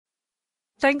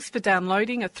Thanks for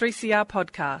downloading a 3CR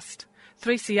podcast.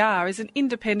 3CR is an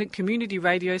independent community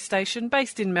radio station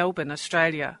based in Melbourne,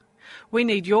 Australia. We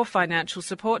need your financial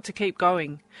support to keep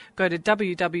going. Go to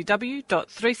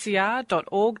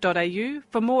www.3cr.org.au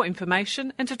for more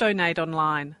information and to donate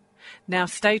online. Now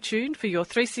stay tuned for your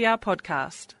 3CR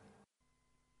podcast.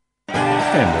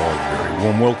 And a very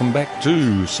warm welcome back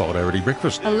to Solidarity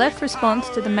Breakfast. A left response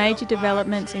to the major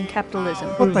developments in capitalism.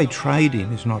 What they trade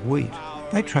in is not wheat.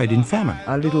 They trade in famine.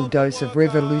 A little dose of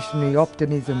revolutionary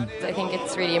optimism. I think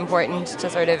it's really important to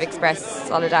sort of express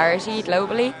solidarity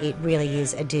globally. It really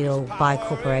is a deal by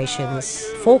corporations,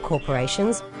 for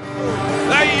corporations.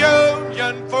 The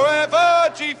Union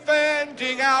forever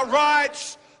defending our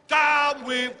rights. Down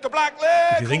with the black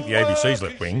leg. If you think the ABC's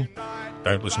left wing,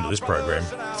 don't listen to this program.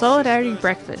 Solidarity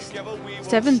Breakfast,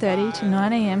 7:30 to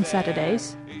 9am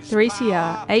Saturdays,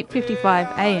 3CR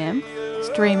 8:55am,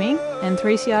 streaming and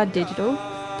 3CR digital,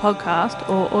 podcast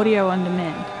or audio on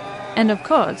demand. And of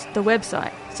course, the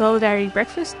website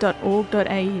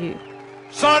solidaritybreakfast.org.au.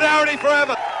 Solidarity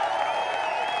forever.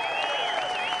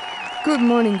 Good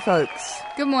morning, folks.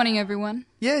 Good morning, everyone.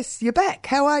 Yes, you're back.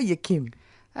 How are you, Kim?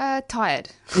 Tired.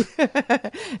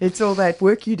 It's all that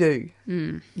work you do.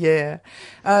 Mm. Yeah.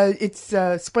 It's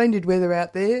splendid weather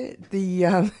out there.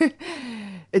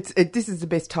 This is the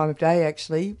best time of day,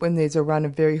 actually, when there's a run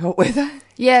of very hot weather.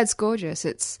 Yeah, it's gorgeous.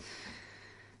 It's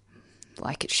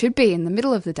like it should be in the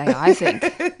middle of the day, I think.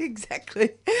 Exactly.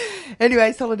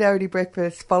 Anyway, Solidarity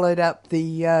Breakfast followed up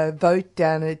the vote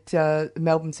down at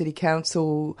Melbourne City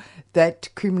Council that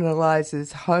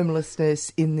criminalises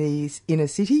homelessness in the inner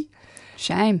city.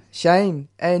 Shame.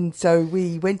 And so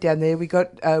we went down there. We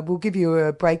got. We'll give you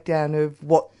a breakdown of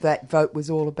what that vote was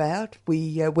all about.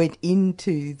 We went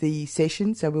into the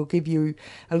session, so we'll give you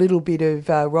a little bit of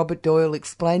Robert Doyle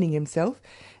explaining himself,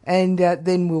 and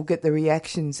then we'll get the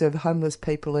reactions of homeless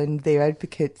people and their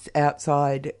advocates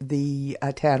outside the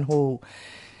town hall.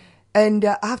 And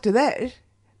after that,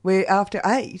 after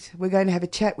 8, we're going to have a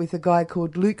chat with a guy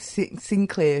called Luke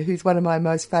Sinclair, who's one of my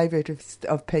most favourite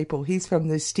of people. He's from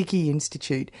the Sticky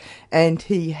Institute, and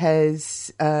he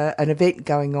has an event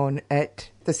going on at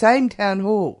the same town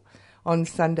hall on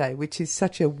Sunday, which is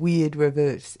such a weird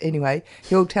reverse. Anyway,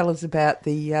 he'll tell us about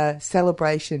the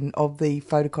celebration of the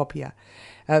photocopier.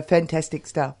 Fantastic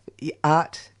stuff.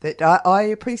 Art that I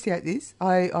appreciate this.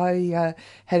 I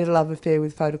had a love affair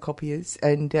with photocopiers,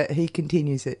 and he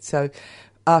continues it. So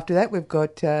after that, we've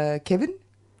got Kevin.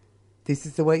 This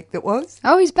is the week that was.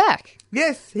 Oh, he's back.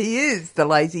 Yes, he is, the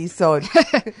lazy sod.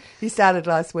 He started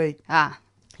last week. Ah.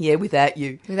 Yeah, without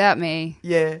you. Without me.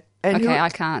 Yeah. And okay, I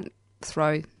can't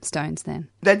throw stones then.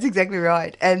 That's exactly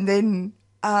right. And then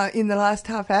in the last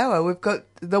half hour, we've got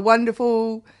the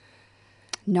wonderful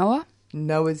Noah.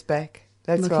 Noah's back.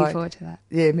 That's right. Looking forward to that.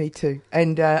 Yeah, me too.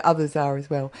 And others are as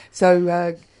well.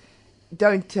 So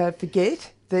don't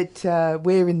forget that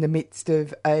we're in the midst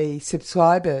of a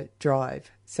subscriber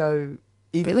drive. So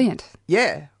brilliant.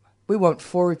 Yeah, we want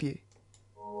 4 of you.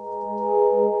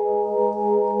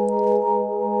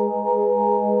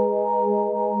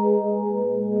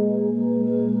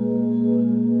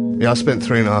 Yeah, I spent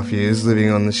 3.5 years living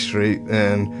on the street,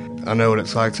 and I know what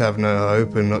it's like to have no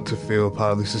hope and not to feel a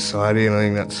part of the society, and I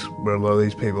think that's where a lot of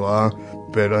these people are.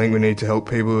 But I think we need to help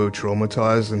people who are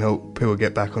traumatised and help people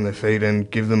get back on their feet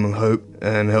and give them hope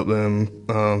and help them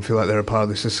feel like they're a part of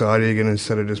the society again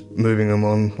instead of just moving them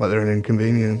on like they're an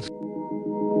inconvenience.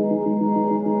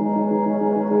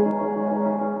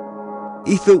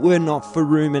 If it were not for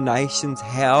ruminations,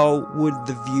 how would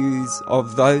the views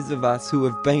of those of us who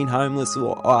have been homeless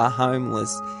or are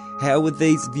homeless, how would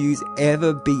these views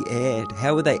ever be aired?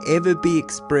 How would they ever be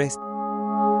expressed?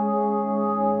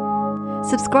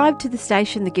 Subscribe to the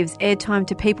station that gives airtime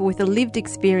to people with a lived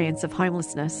experience of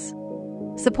homelessness.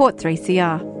 Support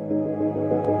 3CR.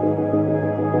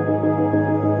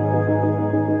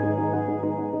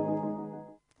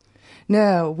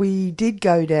 Now, we did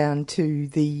go down to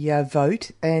the vote,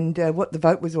 and what the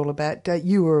vote was all about,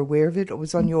 you were aware of it. It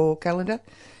was on your calendar.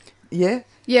 Yeah?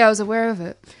 Yeah, I was aware of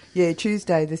it. Yeah,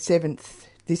 Tuesday the 7th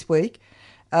this week.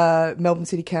 Melbourne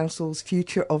City Council's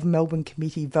Future of Melbourne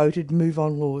Committee voted Move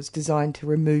On laws designed to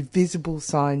remove visible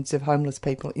signs of homeless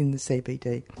people in the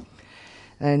CBD.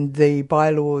 And the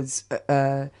bylaws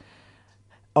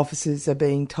officers are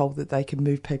being told that they can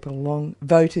move people along.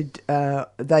 The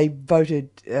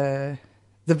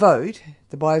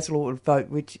bylaw vote,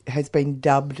 which has been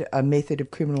dubbed a method of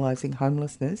criminalising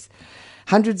homelessness.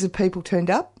 Hundreds of people turned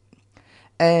up.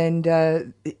 And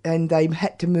they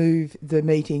had to move the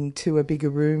meeting to a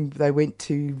bigger room. They went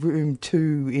to room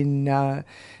 2 in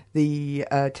the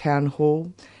town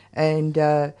hall, and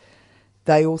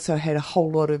They also had a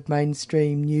whole lot of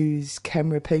mainstream news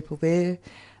camera people there.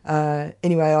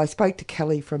 Anyway, I spoke to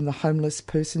Kelly from the Homeless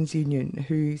Persons Union,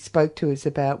 who spoke to us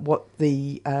about what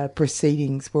the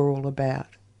proceedings were all about.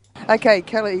 Okay,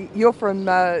 Kelly, you're from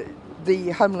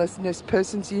the Homelessness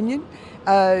Persons Union.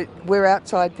 We're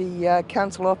outside the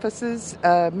council offices,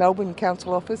 Melbourne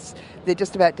Council Office. They're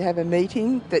just about to have a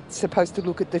meeting that's supposed to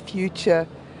look at the future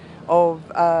of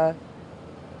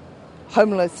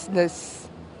homelessness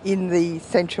in the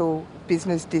central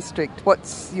business district.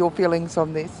 What's your feelings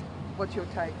on this? What's your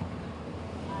take?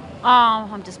 Oh,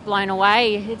 I'm just blown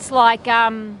away. It's like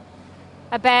a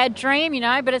bad dream,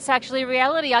 but it's actually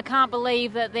reality. I can't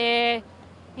believe that they're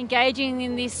engaging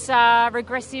in this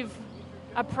regressive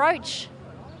approach.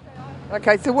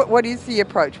 Okay, so what is the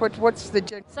approach? What's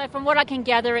the... So from what I can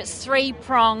gather, it's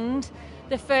three-pronged.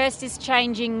 The first is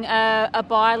changing a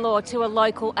bylaw to a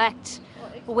local act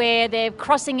where they're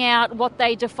crossing out what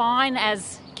they define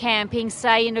as camping,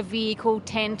 say in a vehicle,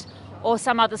 tent or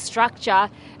some other structure,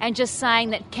 and just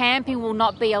saying that camping will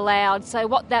not be allowed. So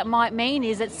what that might mean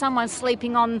is that someone's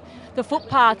sleeping on the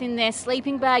footpath in their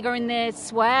sleeping bag or in their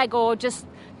swag, or just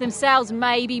themselves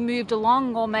may be moved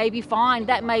along or may be fined.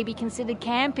 That may be considered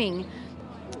camping.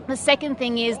 The second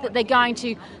thing is that they're going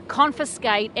to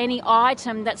confiscate any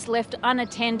item that's left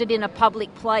unattended in a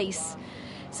public place.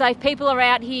 So if people are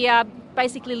out here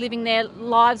basically living their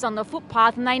lives on the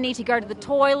footpath and they need to go to the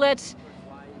toilet,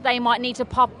 they might need to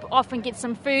pop off and get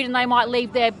some food, and they might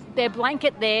leave their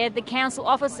blanket there, the council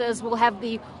officers will have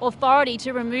the authority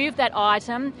to remove that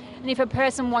item, and if a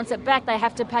person wants it back, they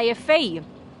have to pay a fee.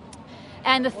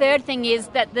 And the third thing is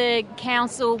that the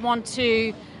council want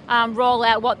to roll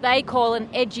out what they call an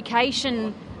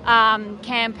education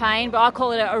campaign, but I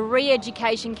call it a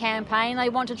re-education campaign. They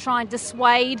want to try and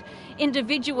dissuade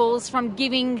individuals from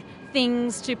giving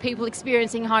things to people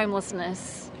experiencing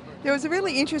homelessness. There was a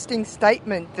really interesting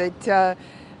statement that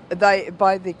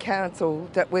by the council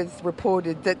that was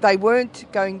reported that they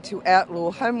weren't going to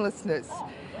outlaw homelessness.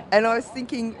 And I was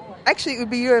thinking, actually, it would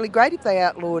be really great if they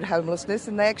outlawed homelessness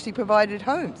and they actually provided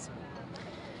homes.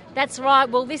 That's right.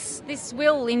 Well, this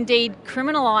will indeed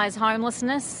criminalise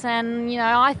homelessness, and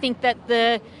I think that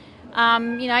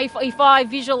if I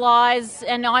visualise,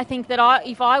 and I think that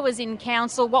if I was in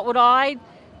council, what would I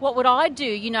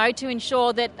do, to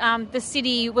ensure that the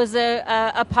city was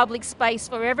a public space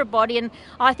for everybody? And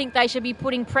I think they should be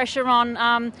putting pressure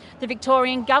on the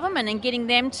Victorian government and getting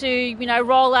them to,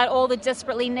 roll out all the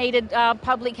desperately needed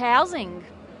public housing.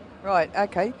 Right,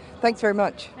 okay. Thanks very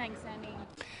much. Thanks, Annie.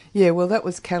 Yeah, well, that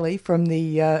was Kelly from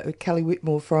Kelly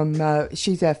Whitmore from,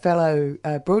 she's our fellow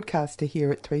broadcaster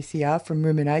here at 3CR from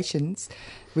Ruminations,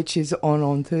 which is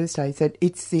on Thursdays.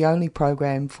 It's the only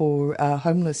program for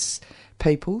homeless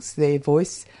people's, their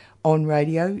voice on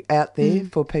radio out there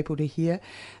for people to hear.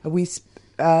 We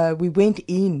went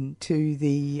into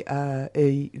the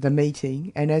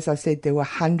meeting, and as I said, there were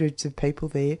hundreds of people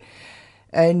there,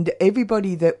 and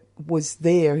everybody that was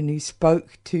there and who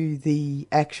spoke to the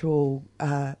actual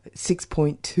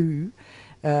 6.2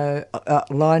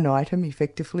 line item,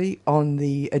 effectively, on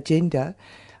the agenda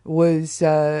was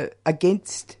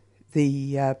against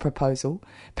the proposal.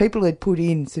 People had put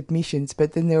in submissions,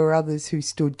 but then there were others who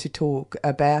stood to talk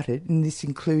about it, and this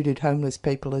included homeless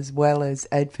people as well as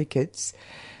advocates.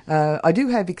 I do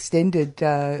have extended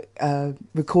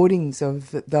recordings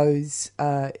of those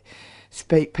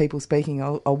people speaking.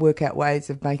 I'll work out ways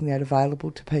of making that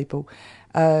available to people.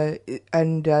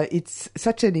 And it's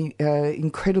such an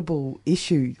incredible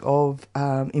issue of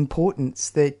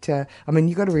importance that,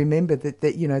 you've got to remember that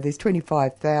there's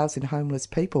 25,000 homeless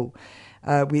people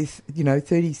with,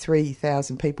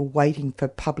 33,000 people waiting for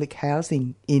public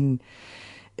housing in...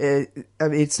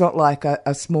 it's not like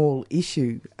a small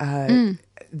issue.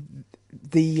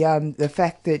 The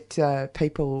fact that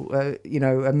people,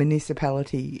 a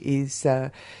municipality is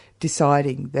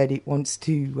deciding that it wants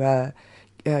to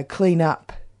clean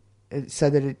up so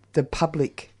that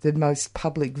the most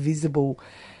public visible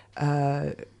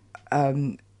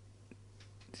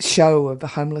show of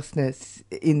homelessness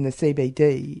in the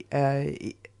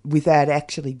CBD without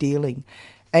actually dealing.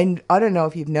 And I don't know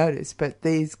if you've noticed, but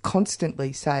there's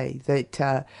constantly say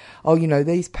that,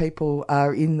 these people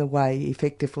are in the way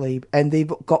effectively and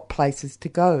they've got places to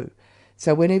go.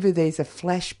 So whenever there's a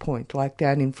flashpoint, like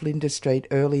down in Flinders Street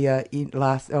earlier in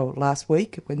last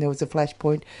week, when there was a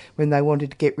flashpoint when they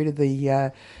wanted to get rid of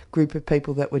the group of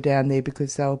people that were down there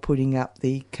because they were putting up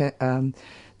the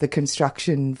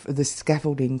construction, the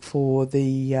scaffolding for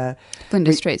the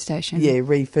Flinders Street station. Yeah,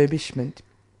 refurbishment.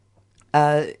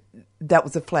 that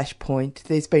was a flashpoint.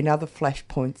 There's been other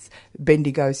flashpoints.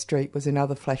 Bendigo Street was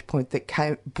another flashpoint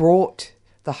that brought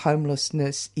the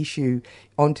homelessness issue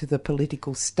onto the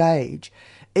political stage.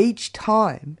 Each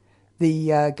time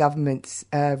the government's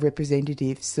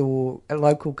representatives or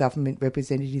local government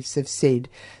representatives have said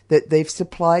that they've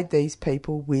supplied these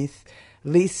people with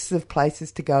lists of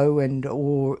places to go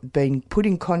or been put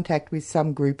in contact with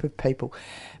some group of people.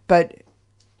 But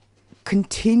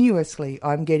continuously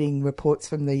I'm getting reports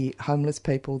from the homeless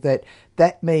people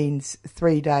that means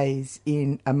 3 days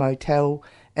in a motel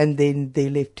and then they're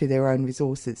left to their own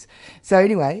resources. So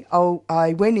anyway,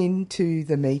 I went into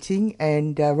the meeting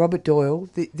and Robert Doyle,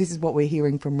 this is what we're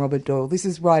hearing from Robert Doyle. This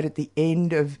is right at the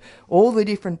end of all the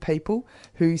different people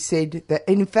who said that,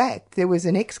 in fact, there was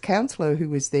an ex-councillor who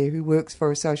was there who works for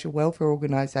a social welfare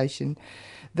organisation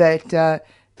that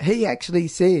he actually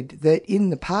said that in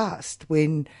the past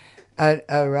when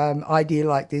an idea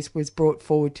like this was brought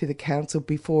forward to the council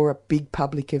before a big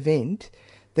public event,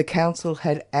 the council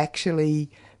had actually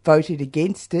voted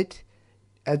against it.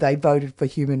 They voted for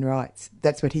human rights.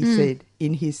 That's what he said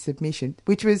in his submission,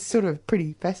 which was sort of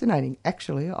pretty fascinating,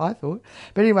 actually, I thought.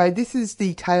 But anyway, this is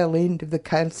the tail end of the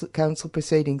council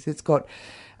proceedings. It's got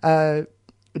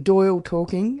Doyle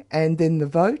talking and then the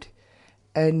vote,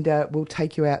 and we'll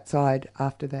take you outside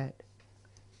after that.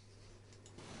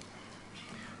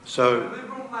 So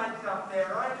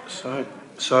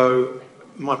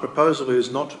my proposal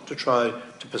is not to try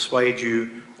to persuade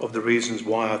you of the reasons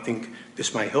why I think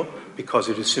this may help, because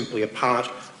it is simply a part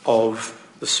of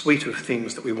the suite of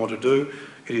things that we want to do.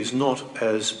 It is not,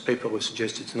 as people have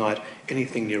suggested tonight,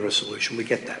 anything near a solution. We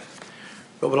get that.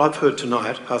 But what I've heard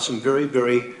tonight are some very,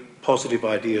 very positive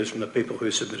ideas from the people who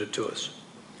submitted to us.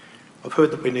 I've heard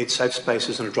that we need safe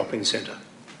spaces and a drop-in centre.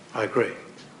 I agree.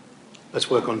 Let's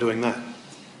work on doing that.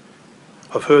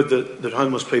 I've heard that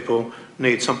homeless people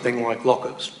need something like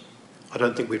lockers. I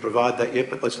don't think we provide that yet,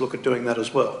 but let's look at doing that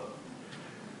as well.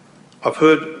 I've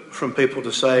heard from people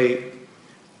to say,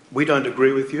 we don't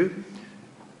agree with you.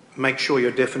 Make sure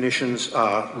your definitions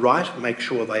are right. Make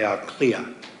sure they are clear.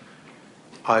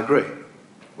 I agree.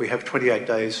 We have 28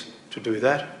 days to do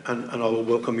that, and I will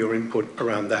welcome your input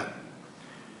around that.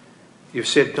 You've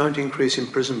said don't increase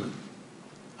imprisonment,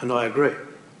 and I agree.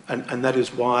 And that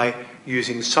is why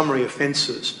using summary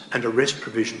offences and arrest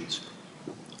provisions,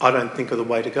 I don't think are the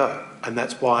way to go. And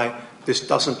that's why this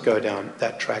doesn't go down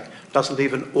that track, doesn't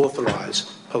even authorise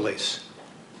police.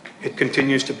 It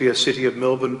continues to be a City of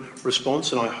Melbourne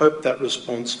response, and I hope that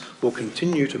response will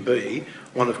continue to be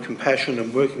one of compassion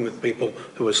and working with people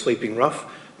who are sleeping rough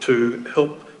to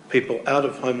help people out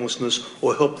of homelessness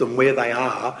or help them where they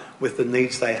are with the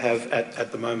needs they have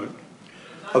at the moment.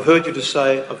 I've heard you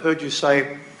say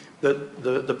that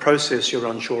the process you're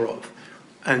unsure of,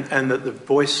 and that the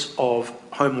voice of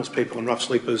homeless people and rough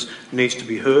sleepers needs to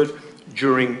be heard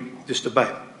during this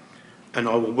debate. And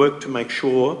I will work to make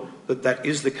sure that that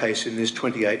is the case in this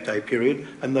 28-day period,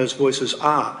 and those voices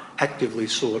are actively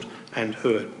sought and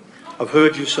heard. I've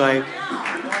heard you say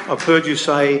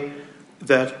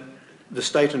that the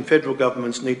state and federal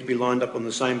governments need to be lined up on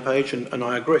the same page, and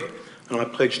I agree. And I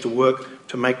pledge to work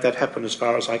to make that happen as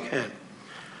far as I can.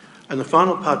 And the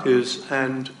final part is,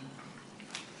 and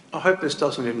I hope this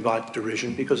doesn't invite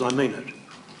derision because I mean it,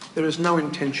 there is no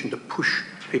intention to push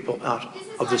people out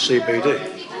of the CBD.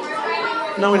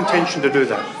 No intention to do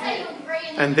that.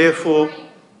 And therefore,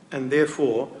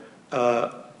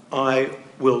 I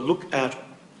will look at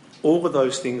all of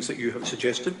those things that you have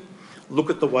suggested, look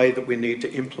at the way that we need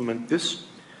to implement this.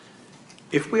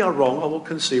 If we are wrong, I will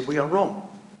concede we are wrong.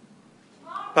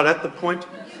 But at the point,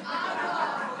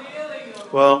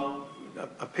 well,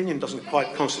 opinion doesn't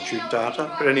quite constitute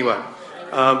data, but anyway,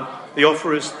 the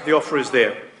offer is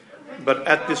there. But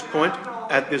at this point,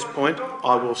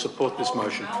 I will support this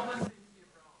motion.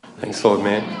 Thanks, Lord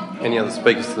Mayor. Any other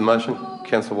speakers to the motion?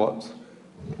 Councillor Watts.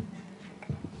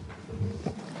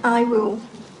 I will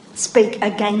speak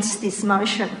against this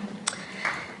motion.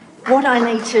 What I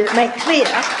need to make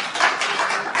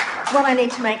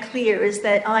clear is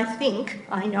that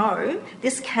I know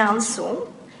this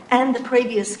council and the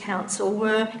previous council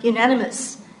were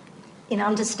unanimous in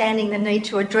understanding the need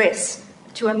to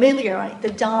ameliorate the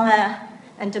dire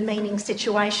and demeaning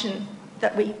situation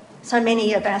that so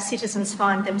many of our citizens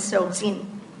find themselves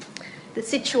in. The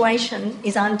situation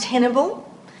is untenable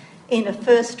in a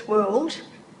first world,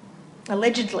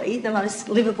 allegedly the most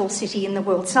livable city in the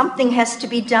world. Something has to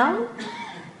be done,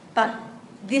 but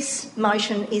this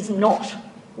motion is not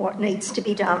what needs to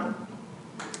be done.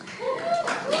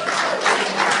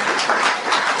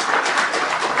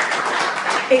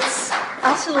 It's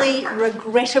utterly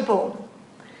regrettable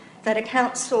that a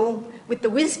council with the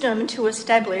wisdom to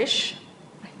establish,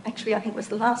 actually I think it was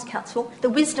the last council, the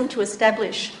wisdom to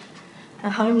establish a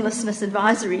homelessness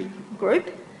advisory group,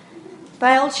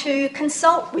 failed to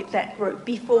consult with that group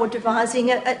before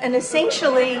devising an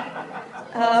essentially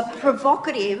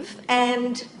provocative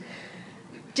and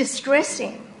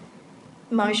distressing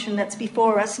motion that's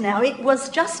before us now. It was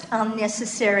just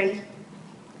unnecessary.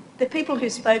 The people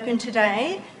who've spoken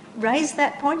today raised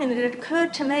that point, and it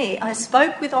occurred to me. I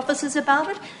spoke with officers about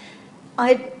it.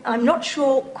 I'm not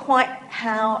sure quite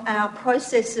how our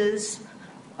processes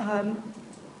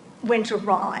went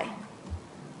awry.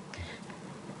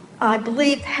 I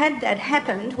believe had that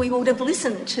happened, we would have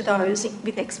listened to those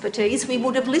with expertise. We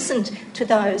would have listened to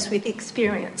those with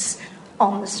experience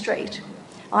on the street.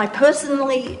 I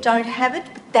personally don't have it,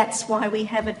 but that's why we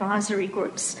have advisory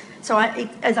groups. So,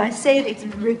 as I said, it's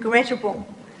regrettable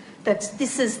that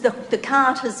this is the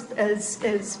cart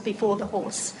is before the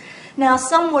horse. Now,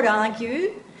 some would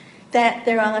argue that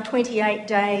there are 28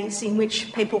 days in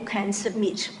which people can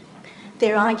submit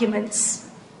their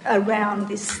arguments around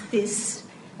this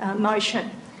motion.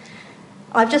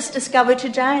 I've just discovered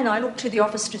today, and I look to the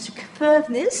office to confirm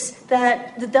this,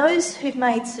 that those who've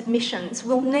made submissions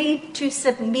will need to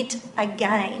submit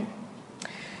again.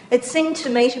 It seemed to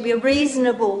me to be a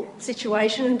reasonable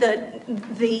situation that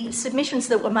the submissions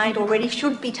that were made already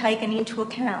should be taken into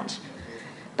account,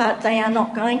 but they are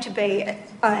not going to be,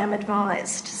 I am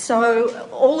advised. So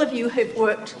all of you who've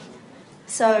worked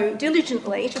so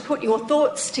diligently to put your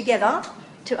thoughts together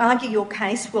to argue your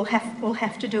case will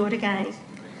have to do it again.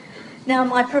 Now,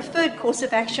 my preferred course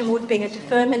of action would be a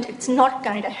deferment. It's not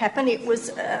going to happen. It was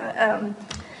a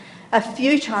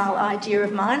futile idea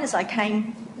of mine as I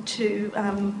came to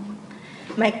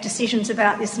make decisions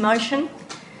about this motion.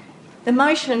 The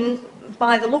motion,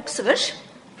 by the looks of it,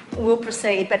 will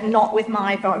proceed, but not with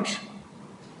my vote.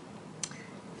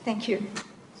 Thank you.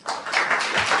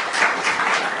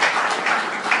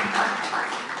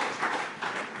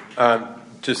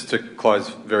 Just to close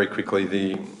very quickly,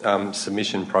 the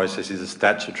submission process is a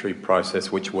statutory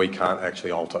process which we can't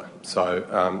actually alter.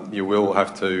 So you will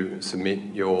have to submit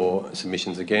your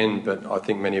submissions again, but I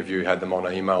think many of you had them on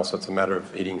email, so it's a matter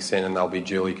of hitting send and they'll be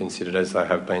duly considered as they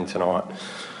have been tonight.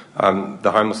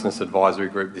 The Homelessness Advisory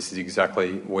Group, this is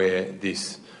exactly where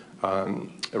this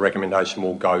recommendation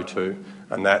will go to,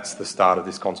 and that's the start of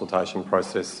this consultation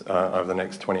process over the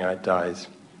next 28 days.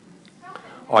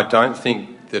 I don't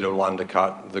think that it will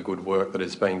undercut the good work that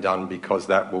is being done because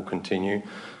that will continue.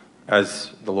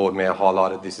 As the Lord Mayor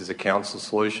highlighted, this is a council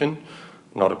solution,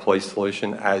 not a police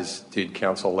solution, as did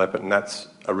Councillor Leppert, and that's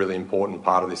a really important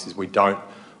part of this, is we don't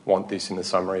want this in the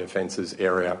summary offences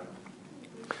area.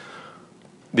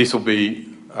 This will be,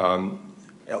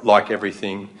 like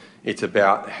everything, it's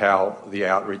about how the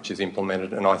outreach is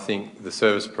implemented, and I think the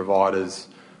service providers,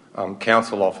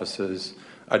 council officers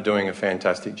are doing a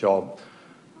fantastic job.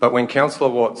 But when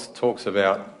Councillor Watts talks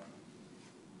about,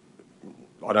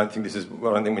 I don't think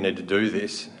we need to do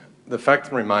this, the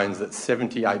fact remains that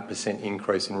 78%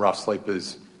 increase in rough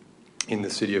sleepers in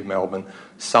the City of Melbourne,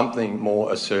 something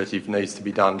more assertive needs to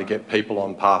be done to get people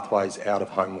on pathways out of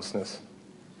homelessness.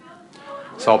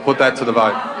 So I'll put that to the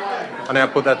vote. I now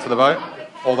put that to the vote.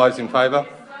 All those in favour?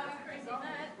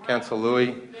 Councillor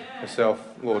Louis, myself,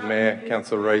 Lord Mayor,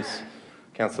 Councillor Rees,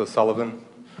 Councillor Sullivan.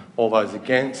 All those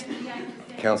against?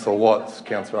 Councillor Watts,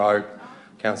 Councillor Oak,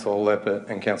 Councillor Leppert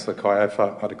and Councillor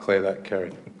Kaiafa. I declare that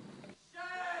carried.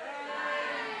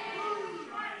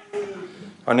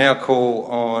 I now call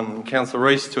on Councillor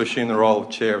Rees to assume the role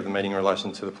of Chair of the meeting in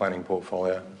relation to the planning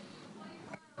portfolio.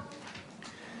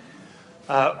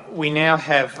 We now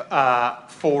have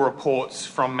 4 reports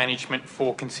from management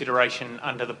for consideration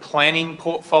under the planning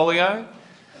portfolio.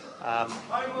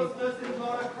 Homelessness is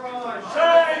not a crime.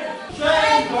 Shame!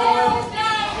 Shame, Doyle!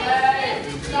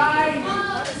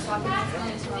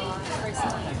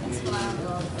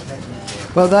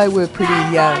 Well, they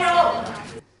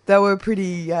were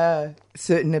pretty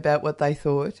certain about what they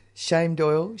thought. Shame,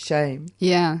 Doyle, shame.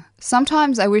 Yeah.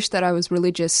 Sometimes I wish that I was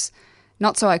religious,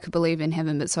 not so I could believe in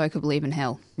heaven, but so I could believe in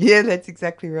hell. Yeah, that's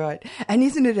exactly right. And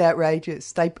isn't it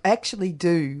outrageous? They actually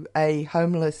do a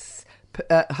homelessness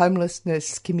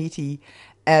committee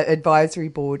advisory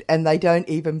board, and they don't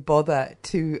even bother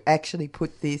to actually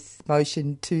put this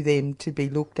motion to them to be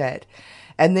looked at,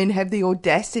 and then have the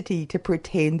audacity to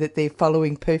pretend that they're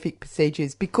following perfect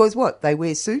procedures because what? They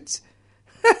wear suits?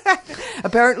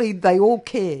 Apparently they all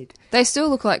cared. They still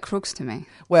look like crooks to me.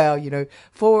 Well,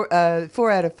 4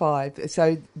 out of 5.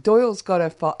 So Doyle's got a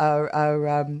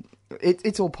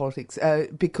It's all politics,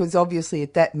 because obviously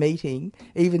at that meeting,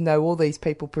 even though all these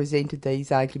people presented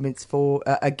these arguments for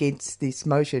against this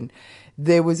motion,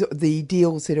 there was the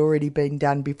deals had already been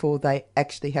done before they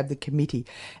actually have the committee.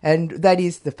 And that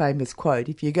is the famous quote: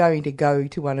 if you're going to go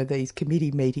to one of these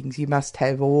committee meetings, you must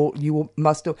have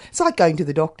it's like going to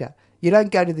the doctor. You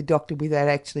don't go to the doctor without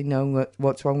actually knowing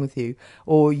what's wrong with you,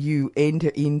 or you enter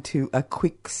into a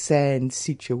quicksand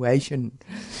situation.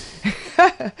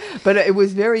 But it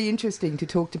was very interesting to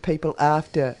talk to people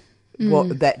after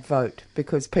that vote,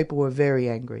 because people were very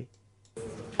angry.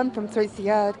 I'm from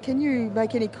 3CR. Can you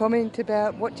make any comment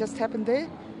about what just happened there?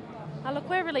 Look,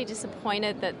 we're really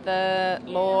disappointed that the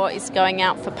law is going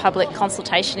out for public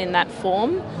consultation in that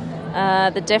form.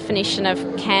 The definition of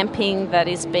camping that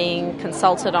is being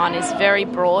consulted on is very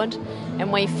broad,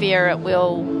 and we fear it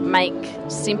will make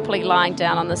simply lying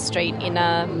down on the street in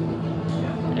a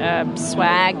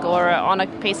swag or on a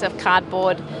piece of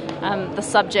cardboard the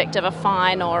subject of a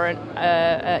fine or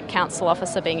a council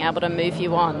officer being able to move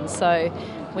you on. So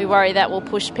we worry that will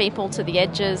push people to the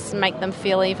edges, make them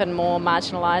feel even more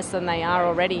marginalised than they are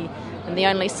already. And the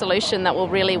only solution that will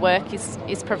really work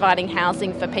is providing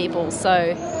housing for people.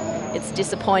 So it's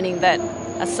disappointing that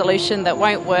a solution that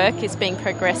won't work is being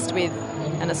progressed with,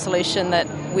 and a solution that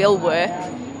will work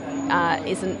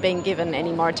isn't being given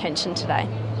any more attention today.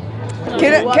 No,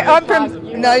 you don't want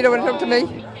to talk to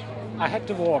me? I had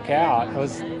to walk out.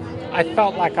 I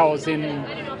felt like I was in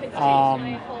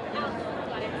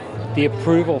the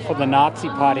approval for the Nazi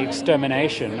Party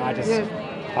extermination.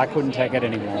 I couldn't take it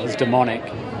anymore. It was demonic.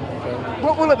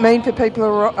 What will it mean for people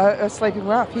who are sleeping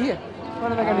rough here?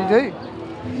 What are they going to do?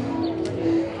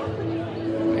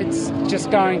 It's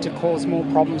just going to cause more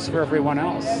problems for everyone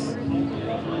else.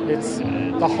 It's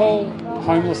the whole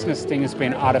homelessness thing has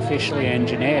been artificially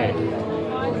engineered.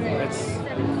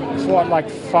 It's what, like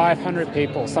 500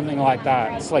 people, something like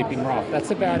that, sleeping rough.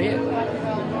 That's about it.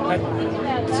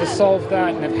 To solve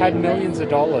that, and they've had millions of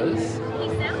dollars,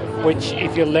 which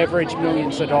if you leverage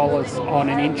millions of dollars on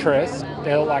an interest,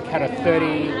 they'll like had a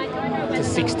 $30 to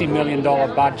 $60 million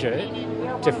budget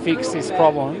to fix this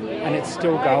problem, and it's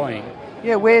still going.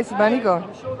 Yeah, where's the money gone?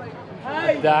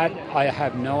 That I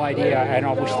have no idea, and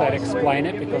I wish they'd explain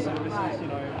it, because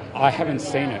I haven't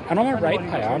seen it. And I'm a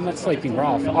ratepayer, I'm not sleeping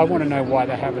rough. I want to know why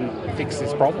they haven't fixed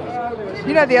this problem.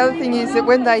 You know, the other thing is that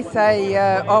when they say,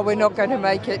 we're not going to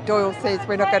make it, Doyle says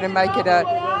we're not going to make it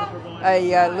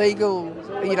a legal,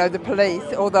 the police,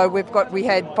 although we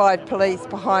had 5 police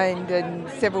behind and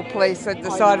several police at the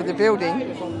side of the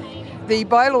building, the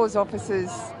bylaws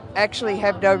officers actually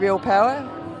have no real power.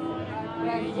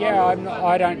 Yeah,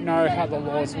 I don't know how the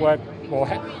laws work.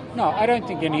 I don't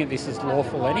think any of this is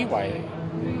lawful anyway.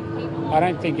 I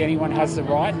don't think anyone has the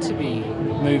right to be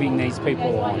moving these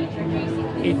people on.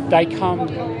 If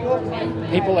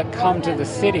people that come to the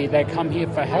city, they come here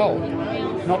for help,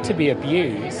 not to be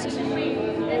abused.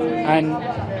 And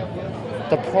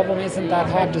the problem isn't that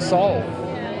hard to solve.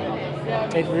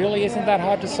 It really isn't that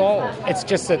hard to solve. It's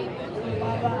just that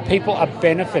people are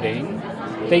benefiting.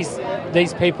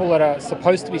 These people that are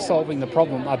supposed to be solving the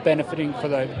problem are benefiting for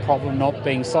the problem not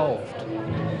being solved.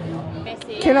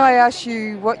 Can I ask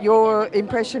you what your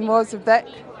impression was of that?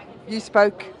 You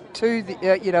spoke to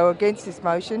against this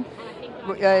motion,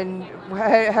 and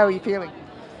how are you feeling?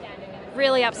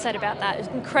 Really upset about that. It's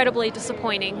incredibly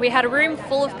disappointing. We had a room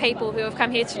full of people who have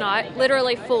come here tonight,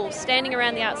 literally full, standing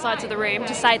around the outsides of the room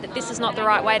to say that this is not the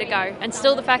right way to go. And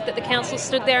still the fact that the council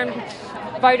stood there and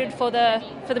voted for the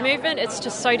movement, it's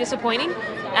just so disappointing.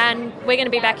 And we're going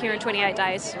to be back here in 28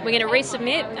 days. We're going to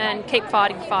resubmit and keep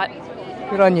fighting the fight.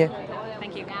 Good on you.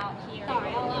 Thank you.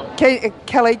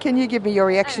 Kelly, can you give me your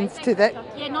reactions to that?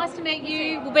 Yeah, nice to meet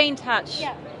you. We'll be in touch.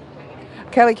 Yeah.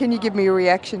 Kelly, can you give me a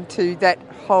reaction to that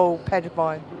whole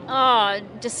pantomime? Oh,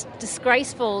 just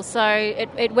disgraceful. So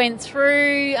it went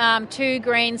through 2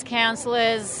 Greens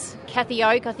councillors, Kathy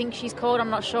Oak, I think she's called, I'm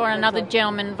not sure, and another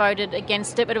gentleman voted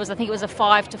against it, but I think it was a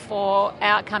 5-4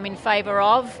 outcome in favour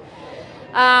of.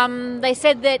 They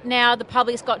said that now the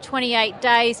public's got 28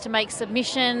 days to make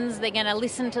submissions. They're going to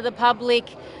listen to the public.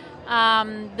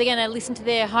 They're going to listen to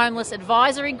their homeless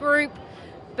advisory group.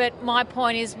 But my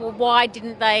point is, well, why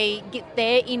didn't they get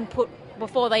their input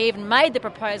before they even made the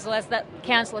proposal? As that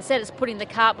councillor said, it's putting the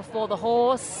cart before the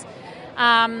horse.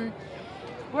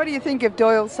 What do you think of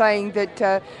Doyle saying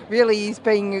that really he's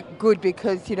being good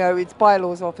because, it's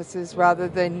bylaws officers rather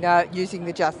than using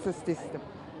the justice system?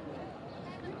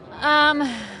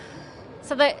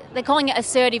 So they're calling it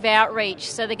assertive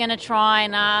outreach. So they're going to try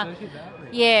and...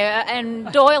 Yeah, and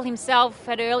Doyle himself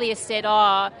had earlier said,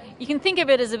 you can think of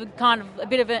it as a kind of a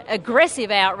bit of an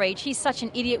aggressive outreach. He's such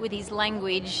an idiot with his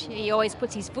language. He always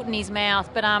puts his foot in his mouth.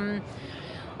 But I'm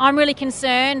really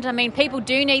concerned. I mean, people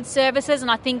do need services,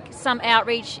 and I think some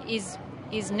outreach is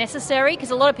necessary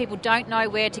because a lot of people don't know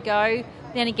where to go.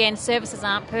 Then again, services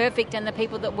aren't perfect and the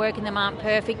people that work in them aren't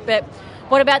perfect. But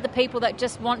what about the people that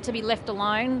just want to be left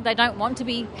alone? They don't want to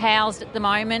be housed at the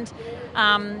moment.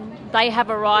 They have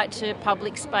a right to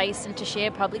public space and to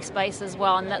share public space as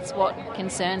well, and that's what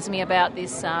concerns me about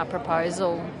this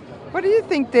proposal. What do you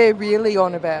think they're really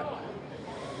on about?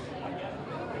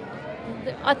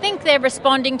 I think they're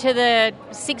responding to the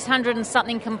 600 and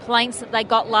something complaints that they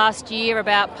got last year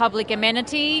about public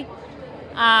amenity,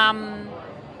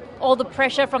 all the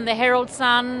pressure from the Herald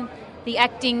Sun, the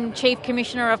acting Chief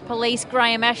Commissioner of Police,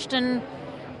 Graham Ashton.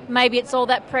 Maybe it's all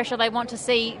that pressure they want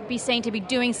to be seen to be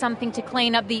doing something to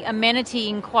clean up the amenity,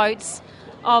 in quotes,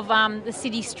 of the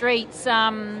city streets.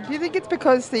 Do you think it's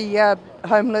because the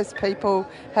homeless people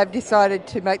have decided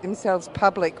to make themselves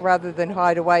public rather than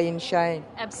hide away in shame?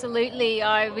 Absolutely.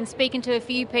 I've been speaking to a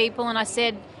few people and I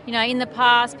said, in the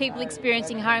past, people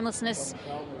experiencing homelessness,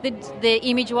 the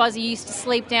image was you used to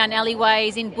sleep down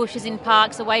alleyways, in bushes, in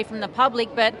parks, away from the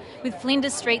public. But with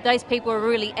Flinders Street, those people are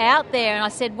really out there. And I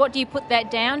said, what do you put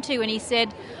that down to? And he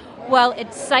said, well,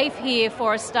 it's safe here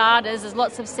for starters. There's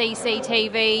lots of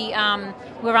CCTV.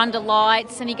 We're under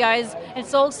lights. And he goes,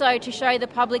 it's also to show the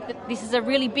public that this is a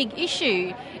really big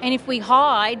issue. And if we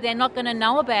hide, they're not going to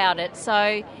know about it.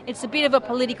 So it's a bit of a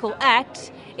political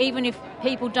act, even if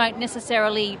people don't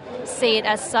necessarily see it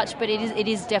as such. But it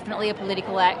is definitely a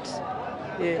political act.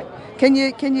 Yeah. Can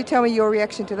you tell me your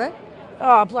reaction to that?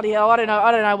 Oh, bloody hell! I don't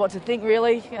know what to think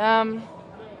really.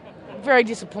 Very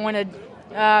disappointed.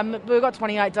 We've got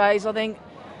 28 days, I think.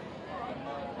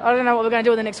 I don't know what we're going to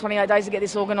do in the next 28 days to get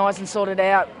this organised and sorted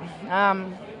out.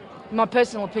 My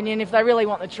personal opinion, if they really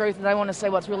want the truth and they want to see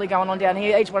what's really going on down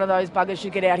here, each one of those buggers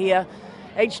should get out here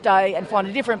each day and find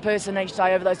a different person each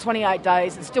day over those 28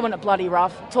 days that's doing it bloody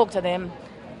rough. Talk to them.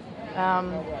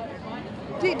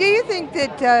 Do you think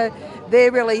that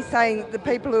they're really saying the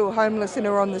people who are homeless and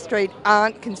are on the street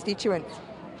aren't constituents?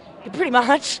 Pretty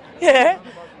much, yeah.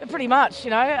 Pretty much,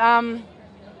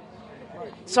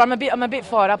 So I'm a bit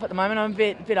fired up at the moment. I'm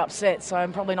a bit upset, so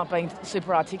I'm probably not being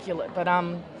super articulate. But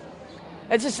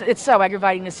it's so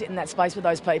aggravating to sit in that space with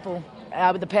those people,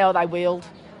 with the power they wield,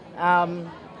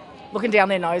 looking down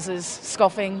their noses,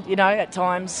 scoffing, at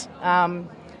times.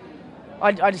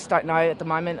 I just don't know at the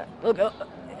moment. Look,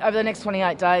 over the next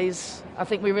 28 days, I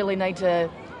think we really need to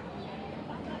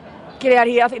get out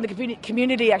here. I think the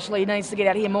community actually needs to get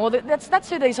out here more. That's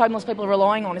who these homeless people are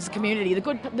relying on, is the community, the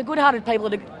good-hearted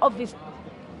people of this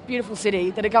beautiful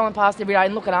city that are going past every day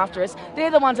and looking after us.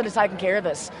 They're the ones that are taking care of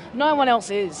us. No one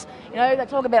else is. They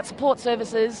talk about support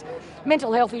services,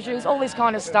 mental health issues, all this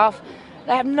kind of stuff.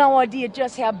 They have no idea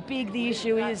just how big the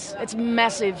issue is. It's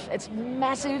massive. It's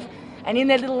massive. And in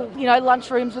their little,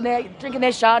 lunchrooms when they're drinking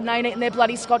their Chardonnay and eating their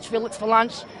bloody Scotch fillets for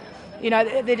lunch,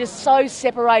 they're just so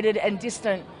separated and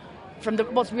distant from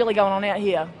what's really going on out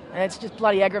here. And it's just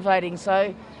bloody aggravating.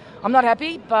 So I'm not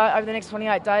happy, but over the next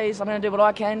 28 days, I'm going to do what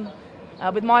I can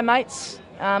with my mates,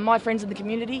 my friends in the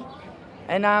community,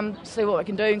 and see what we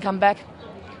can do and come back.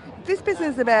 This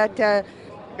business about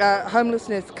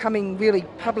homelessness coming really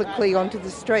publicly onto the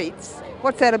streets,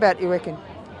 what's that about, you reckon?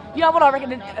 You know what I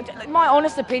reckon? In my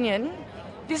honest opinion,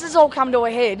 this has all come to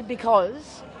a head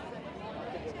because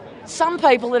some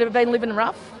people that have been living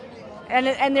rough,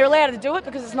 and they're allowed to do it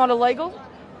because it's not illegal,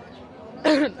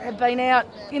 have been out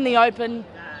in the open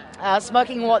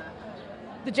smoking what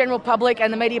the general public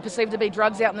and the media perceive to be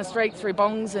drugs out in the street through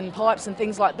bongs and pipes and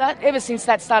things like that. Ever since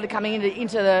that started coming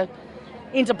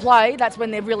into play, that's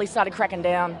when they've really started cracking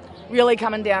down, really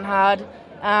coming down hard.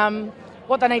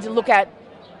 What they need to look at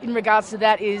in regards to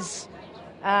that is,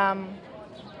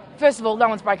 first of all, no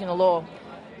one's breaking the law.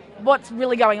 What's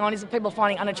really going on is that people are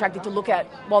finding unattractive to look at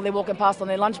while they're walking past on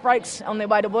their lunch breaks, on their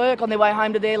way to work, on their way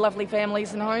home to their lovely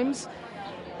families and homes.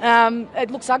 It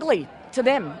looks ugly to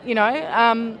them,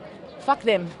 Fuck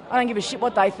them. I don't give a shit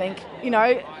what they think.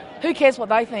 Who cares what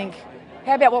they think?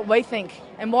 How about what we think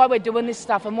and why we're doing this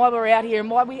stuff and why we're out here and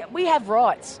why we have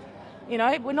rights.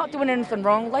 We're not doing anything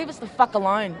wrong. Leave us the fuck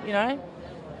alone,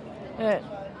 Yeah.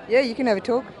 Yeah, you can have a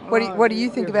talk. What do you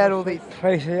think about all this?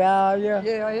 3CR, yeah.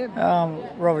 Yeah, I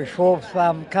am. Robbie Schwartz's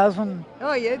cousin.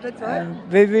 Oh, yeah, that's right. And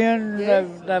Vivian, yes.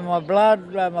 they're my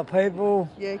blood, they're my people.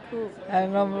 Yeah, cool.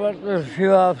 And there's a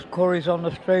few other Corys on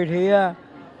the street here.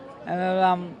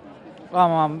 And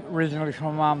I'm originally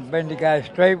from Bendigo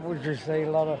Street, which you see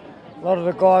a lot of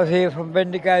the guys here from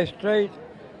Bendigo Street.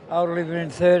 I live in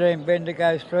 13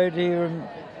 Bendigo Street here in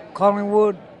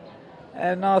Collingwood,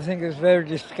 and I think it's very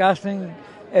disgusting.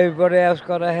 Everybody else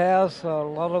got a house, or a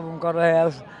lot of them got a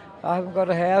house. I haven't got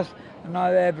a house, and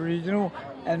I'm Aboriginal,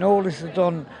 and all this is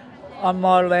on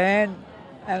my land,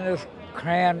 and it's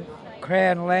Crown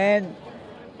land.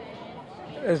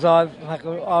 As I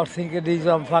think it is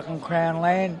on fucking Crown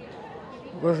land,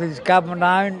 because it's government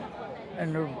owned,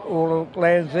 and all the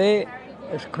land's there.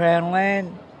 It's Crown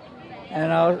land,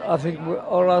 and I think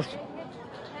I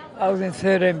was in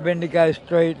 13 Bendigo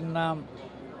Street, and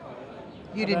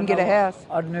you didn't get a house.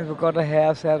 I'd never got a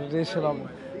house out of this, and I'm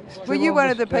still Were you on one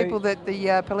the of the street. people that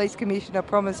the police commissioner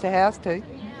promised a house to?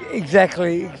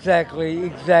 Exactly.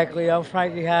 I'm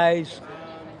Frankie Hayes.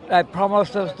 They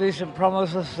promised us this and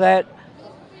promised us that.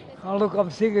 Oh, look, I'm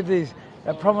sick of this.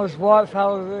 They promised white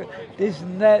fellas this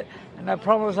and that, and they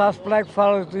promised us black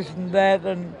fellas this and that,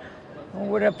 and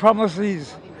what their promise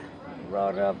is.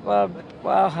 Right up, well,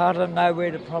 I don't know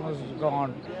where the promise has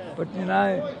gone, but you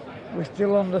know, we're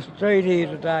still on the street here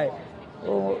today.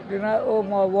 All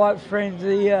my white friends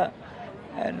are here,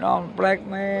 and I'm a black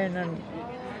man,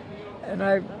 and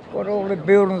they've got all the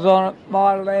buildings on it,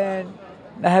 my land.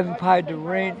 They haven't paid the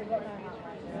rent.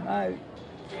 You know,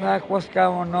 fuck, what's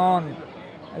going on?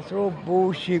 It's all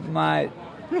bullshit, mate.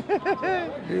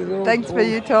 Thanks for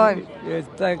your time. Yes,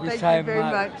 thank you so Thank you very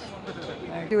much.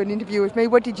 Do an interview with me.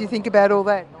 What did you think about all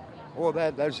that? All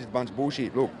that was just a bunch of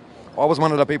bullshit. Look, I was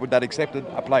one of the people that accepted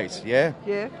a place, yeah?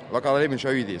 Yeah. Like, I'll even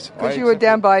show you this. Because you were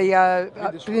down by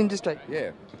industry.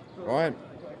 Yeah, right.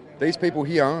 These people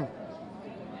here,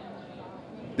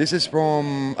 this is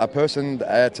from a person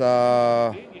at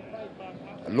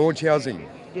Launch Housing,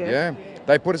 yeah?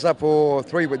 They put us up for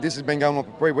 3 weeks. This has been going on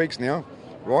for 3 weeks now,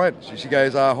 right? So she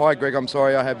goes, hi, Greg, I'm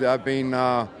sorry, I've been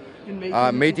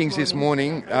meetings this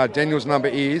morning. Daniel's number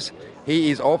is, he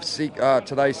is off sick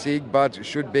today, sick, but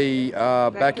should be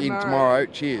back in tomorrow.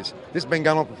 Cheers. This has been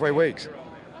going on for 3 weeks.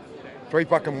 3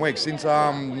 fucking weeks since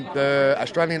the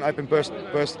Australian Open first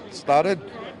started.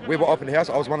 We were offered a house.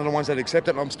 I was one of the ones that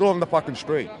accepted. I'm still on the fucking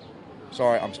street.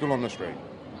 Sorry, I'm still on the street.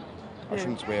 I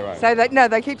shouldn't swear, eh? So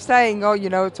they keep saying, oh, you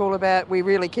know, it's all about we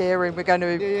really care and we're going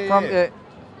to...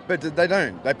 But they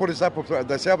don't. They put us up for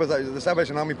the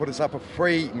Salvation Army put us up for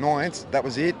 3 nights. That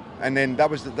was it, and then that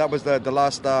was the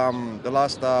last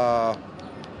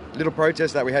little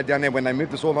protest that we had down there when they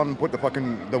moved us all on and put the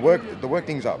work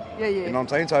things up. Yeah. You know what I'm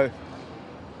saying? So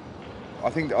I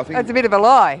think that's a bit of a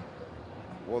lie.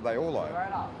 Well, they all lie.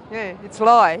 Yeah, it's a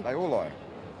lie. They all lie.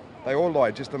 They all lie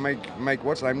just to make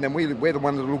what's name. Then we're the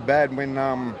ones that look bad when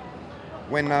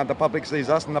the public sees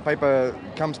us and the paper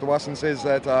comes to us and says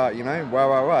that,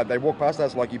 rah. They walk past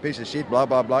us like, you piece of shit, blah,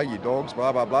 blah, blah, you dogs,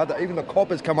 blah, blah, blah. Even the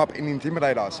coppers come up and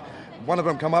intimidate us. One of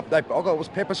them come up, it was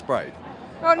pepper sprayed.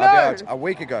 Oh, no. About a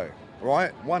week ago,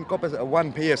 right? One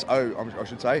PSO, I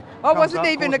should say. Oh, it wasn't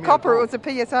even a copper, it was a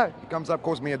PSO. He comes up,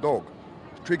 calls me a dog.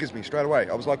 Triggers me straight away.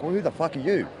 I was like, well, who the fuck are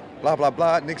you? Blah, blah,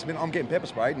 blah. Next minute, I'm getting pepper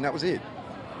sprayed, and that was it.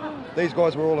 These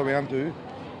guys were all around too.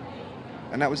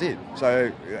 And that was it.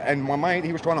 So, and my mate,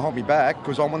 he was trying to hold me back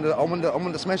because I wanted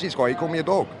to smash this guy. He called me a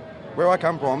dog. Where I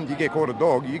come from, you get called a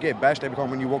dog, you get bashed every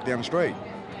time when you walk down the street.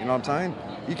 You know what I'm saying?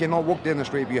 You cannot walk down the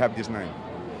street if you have this name.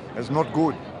 It's not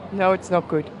good. No, it's not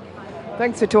good.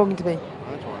 Thanks for talking to me.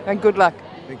 That's right. And good luck.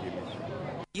 Thank you.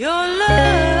 Your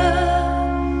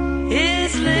love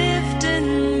is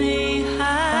lifting me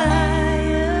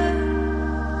higher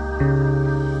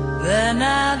than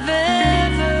I've ever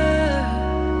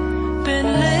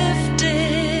been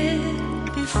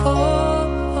lifted before.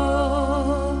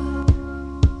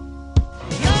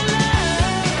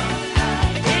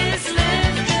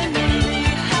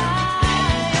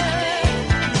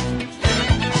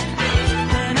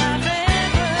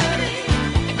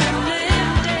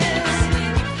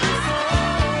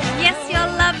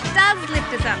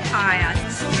 Up higher.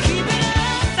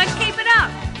 So keep it up.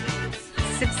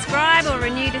 Subscribe or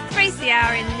renew to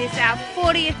 3CR in this our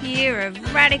 40th year of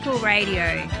radical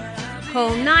radio.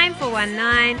 Call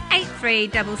 9419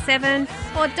 8377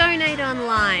 or donate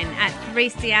online at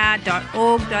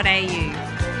 3cr.org.au.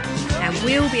 And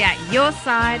we'll be at your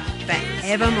side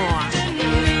forevermore.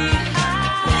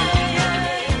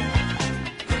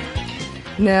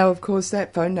 Now, of course,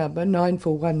 that phone number,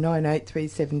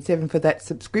 94198377, for that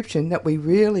subscription that we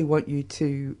really want you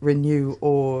to renew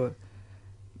or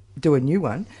do a new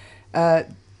one.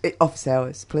 Office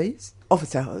hours, please.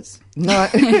 Office hours.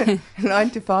 9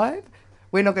 to 5.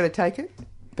 We're not going to take it,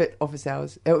 but office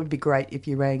hours. It would be great if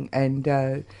you rang and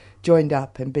joined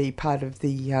up and be part of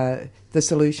the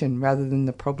solution rather than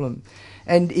the problem.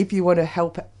 And if you want to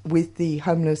help with the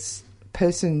homeless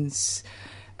persons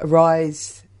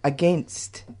rise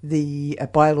against the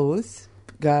bylaws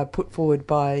put forward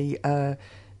by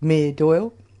Mayor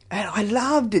Doyle. And I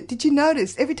loved it. Did you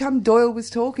notice? Every time Doyle was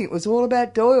talking, it was all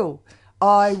about Doyle.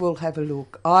 I will have a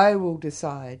look. I will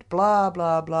decide. Blah,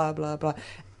 blah, blah, blah, blah.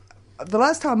 The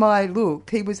last time I looked,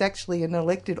 he was actually an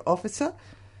elected officer.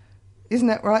 Isn't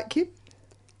that right, Kim?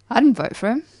 I didn't vote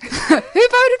for him. Who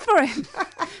voted for him?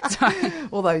 Sorry.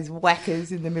 All those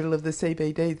whackers in the middle of the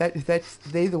CBD,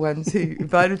 they're the ones who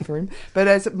voted for him. But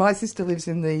as my sister lives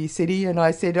in the city, and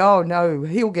I said, oh, no,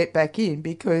 he'll get back in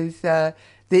because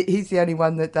he's the only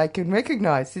one that they can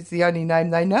recognise. It's the only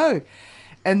name they know.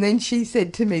 And then she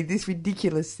said to me this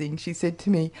ridiculous thing. She said to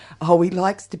me, oh, he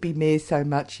likes to be mayor so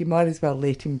much, you might as well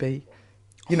let him be.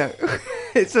 You know,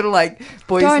 it's sort of like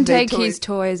boys Don't and their take his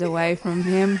toys away from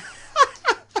him.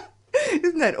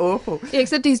 Isn't that awful? Yeah,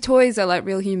 except his toys are like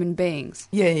real human beings.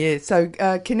 Yeah. So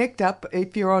connect up.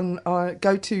 If you're on,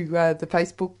 go to the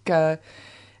Facebook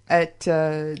at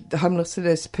the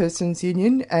Homelessness Persons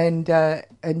Union and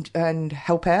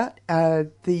help out.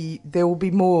 There will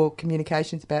be more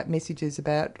communications about messages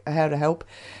about how to help.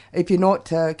 If you're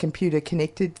not computer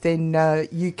connected, then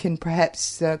you can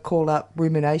perhaps call up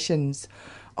Ruminations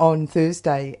on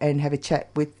Thursday and have a chat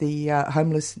with the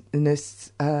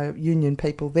Homelessness Union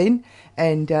people then,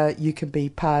 and you can be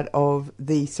part of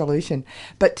the solution.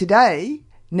 But today,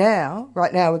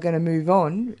 right now, we're going to move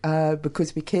on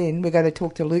because we can. We're going to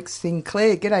talk to Luke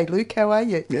Sinclair. G'day, Luke. How are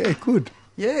you? Yeah, good.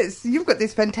 Yes, you've got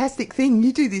this fantastic thing.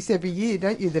 You do this every year,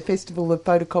 don't you? The Festival of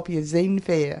Photocopier Zine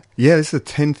Fair. Yeah, this is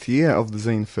the 10th year of the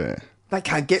Zine Fair. They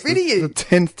can't get rid of you. The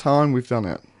 10th time we've done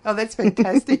it. Oh, that's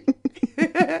fantastic.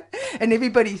 And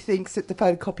everybody thinks that the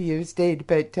photocopier is dead,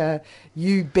 but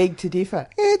you beg to differ.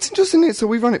 Yeah, it's interesting. So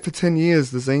we've run it for 10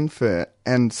 years, the Zine Fair.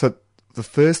 And so the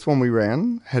first one we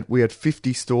ran, we had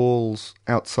 50 stalls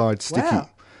outside Sticky. Wow.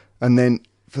 And then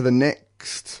for the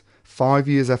next 5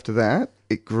 years after that,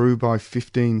 it grew by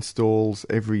 15 stalls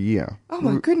every year. Oh,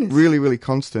 my goodness. Really, really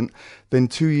constant. Then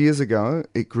 2 years ago,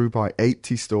 it grew by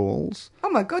 80 stalls. Oh,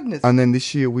 my goodness. And then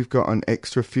this year, we've got an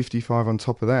extra 55 on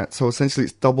top of that. So essentially,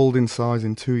 it's doubled in size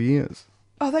in 2 years.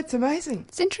 Oh, that's amazing.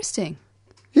 It's interesting.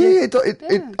 Yeah,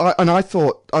 I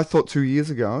thought 2 years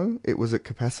ago it was at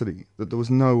capacity, that there was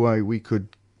no way we could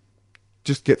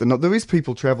just get there is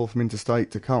people travel from interstate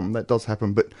to come, that does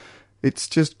happen, but it's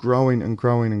just growing and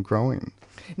growing and growing.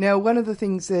 Now, one of the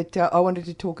things that I wanted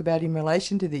to talk about in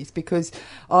relation to this, because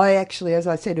I actually, as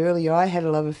I said earlier, I had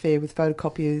a love affair with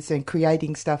photocopiers and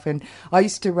creating stuff, and I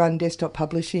used to run desktop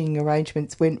publishing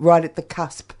arrangements right at the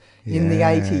cusp in the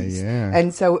 80s. Yeah.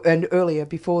 And earlier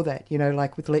before that,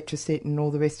 like with Letraset and all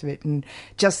the rest of it, and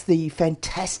just the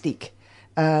fantastic,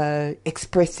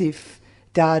 expressive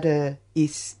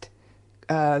Dadaist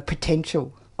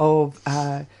potential of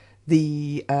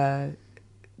the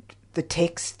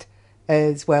text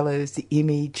as well as the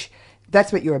image.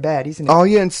 That's what you're about, isn't it? Oh,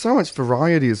 yeah, and so much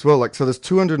variety as well. So there's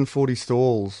 240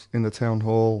 stalls in the town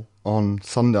hall on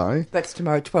Sunday. That's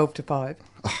tomorrow, 12 to 5.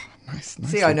 Oh, nice.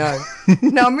 See, I know.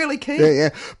 No, I'm really keen. Yeah.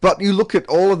 But you look at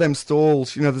all of them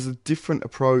stalls, there's a different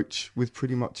approach with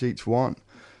pretty much each one.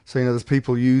 So, there's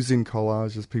people using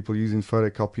collage, there's people using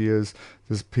photocopiers,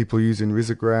 there's people using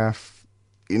risograph.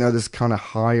 There's kind of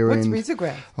higher end. What's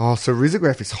risograph? Oh, so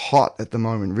risograph is hot at the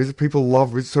moment. People love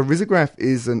so risograph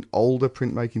is an older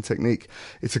printmaking technique.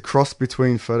 It's a cross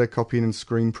between photocopying and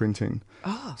screen printing.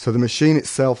 Oh. So the machine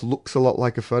itself looks a lot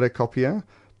like a photocopier,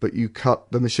 but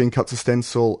the machine cuts a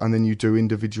stencil and then you do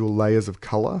individual layers of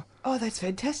colour. Oh, that's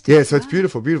fantastic. Yeah, so it's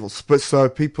beautiful. But so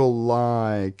people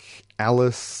like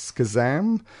Alice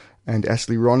Kazam and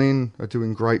Ashley Ronin are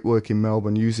doing great work in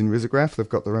Melbourne using risograph. They've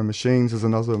got their own machines. There's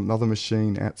another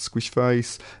machine at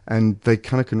Squishface, and they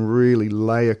kind of can really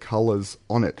layer colours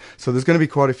on it. So there's going to be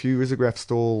quite a few risograph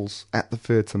stalls at the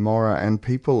fair tomorrow, and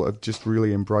people have just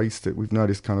really embraced it. We've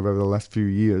noticed kind of over the last few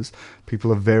years,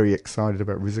 people are very excited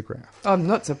about risograph. I'm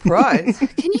not surprised.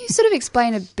 Can you sort of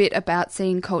explain a bit about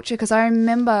zine culture? Because I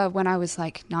remember when I was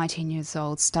like 19 years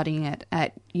old studying it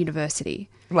at university.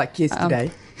 Like yesterday.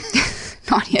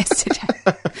 Not yesterday.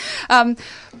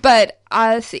 But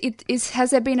has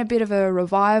there been a bit of a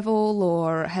revival,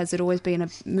 or has it always been a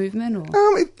movement?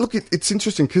 Or? It's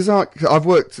interesting because I've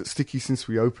worked at Sticky since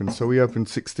we opened. So we opened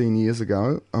 16 years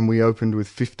ago, and we opened with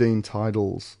 15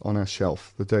 titles on our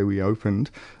shelf the day we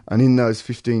opened. And in those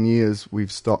 15 years,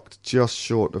 we've stocked just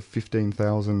short of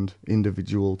 15,000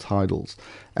 individual titles.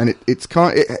 And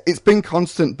it's been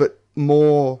constant, but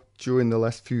more during the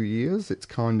last few years, it's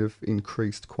kind of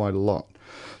increased quite a lot.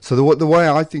 So the way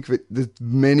I think of it, there's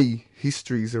many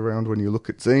histories around when you look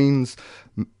at zines.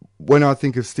 When I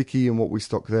think of Sticky and what we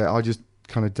stock there, I just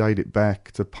kind of date it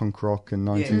back to punk rock in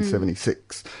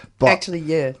 1976. But actually,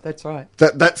 yeah, that's right.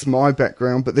 That's my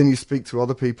background. But then you speak to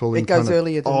other people. It goes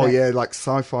earlier than that. Oh yeah, like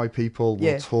sci-fi people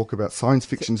will talk about science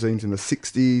fiction zines in the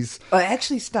 60s. It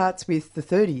actually starts with the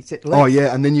 30s at least. Oh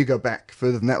yeah, and then you go back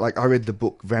further than that. Like I read the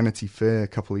book Vanity Fair a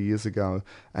couple of years ago,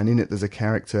 and in it there's a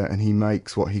character, and he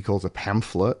makes what he calls a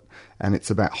pamphlet, and it's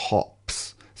about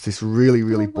hops. It's this really,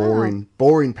 really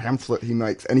boring pamphlet he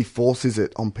makes, and he forces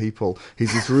it on people.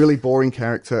 He's this really boring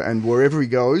character, and wherever he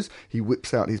goes, he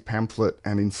whips out his pamphlet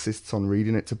and insists on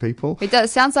reading it to people. It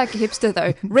does sounds like a hipster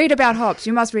though. Read about hops.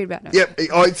 You must read about them. Yep,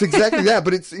 it's exactly that.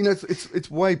 But it's it's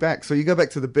way back. So you go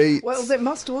back to the beats. Well, that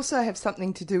must also have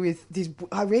something to do with this.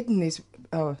 I read in this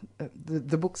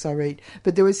the books I read,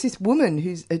 but there was this woman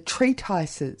who's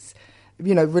treatises,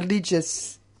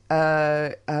 religious.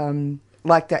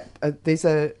 Like that, there's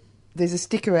a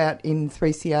sticker out in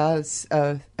 3CR's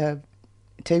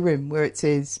tea room where it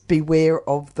says "Beware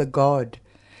of the God,"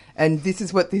 and this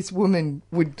is what this woman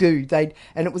would do.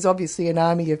 And it was obviously an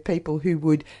army of people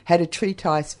who had a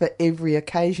treatise for every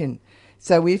occasion.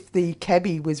 So if the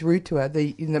cabbie was rude to her,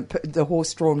 the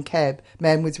horse-drawn cab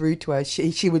man was rude to her,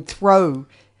 she would throw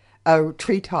a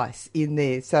treatise in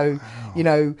there. So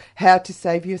how to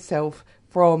save yourself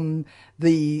from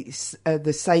the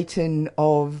Satan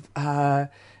of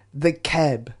the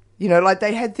cab.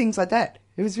 They had things like that.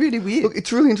 It was really weird. Look,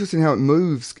 it's really interesting how it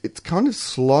moves. It's kind of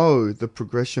slow, the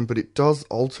progression, but it does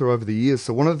alter over the years.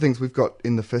 So one of the things we've got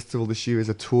in the festival this year is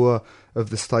a tour of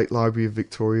the State Library of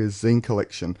Victoria's zine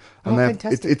collection. And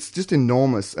fantastic. It's just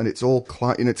enormous, and it's all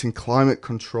it's in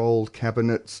climate-controlled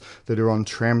cabinets that are on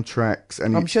tram tracks.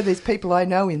 And I'm sure there's people I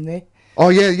know in there. Oh,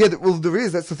 yeah. Well, there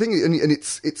is. That's the thing. And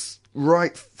it's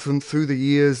right from through the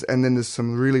years, and then there's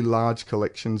some really large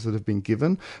collections that have been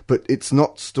given, but it's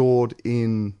not stored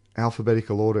in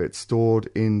alphabetical order. It's stored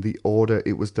in the order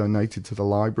it was donated to the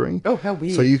library. Oh, how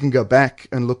weird. So you can go back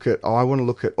and look at, I want to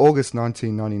look at August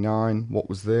 1999, what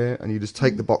was there, and you just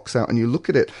take the box out and you look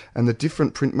at it and the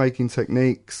different printmaking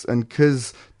techniques, and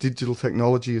because digital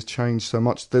technology has changed so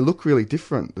much, they look really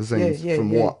different, the zines,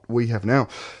 from what we have now.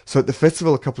 So at the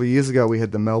festival a couple of years ago, we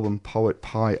had the Melbourne poet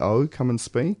Pi O come and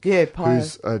speak. Yeah, Pi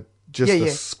O. Who's a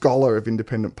scholar of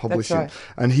independent publishing. That's right.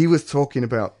 And he was talking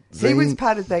about zine. He was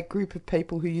part of that group of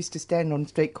people who used to stand on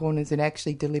street corners and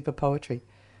actually deliver poetry.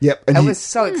 Yep. And it was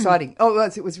so exciting. Oh,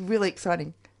 it was really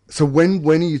exciting. So when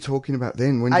are you talking about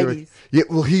then? When 80s. Yeah,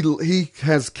 well, he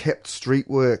has kept street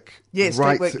work. Yeah,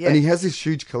 street work, and he has this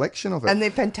huge collection of it. And they're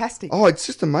fantastic. Oh, it's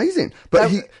just amazing. But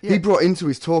he brought into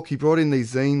his talk, he brought in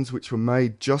these zines which were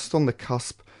made just on the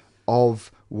cusp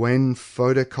of when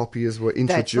photocopiers were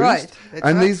introduced. That's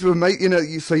right. These were made,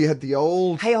 so you had the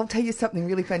old... Hey, I'll tell you something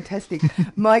really fantastic.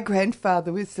 My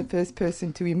grandfather was the first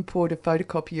person to import a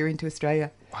photocopier into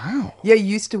Australia. Wow. Yeah, he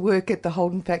used to work at the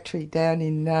Holden factory down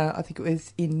in, I think it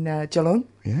was in Geelong.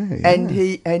 Yeah. And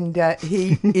he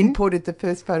imported the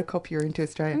first photocopier into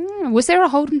Australia. Was there a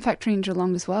Holden factory in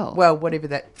Geelong as well? Well, whatever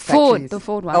that Ford, is. the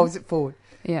Ford one. Oh, was it Ford?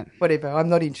 Yeah. Whatever. I'm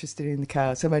not interested in the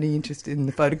cars. I'm only interested in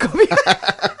the photocopier.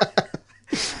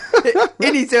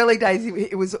 In his early days,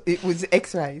 it was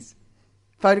X-rays,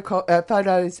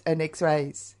 photos and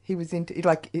X-rays. He was into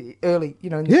early, in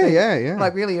the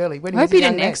like really early. When I hope he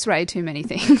didn't X-ray too many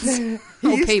things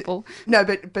or people. No,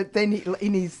 but then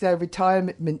in his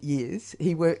retirement years,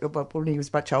 he worked. Well, when he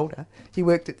was much older, he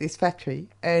worked at this factory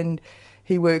and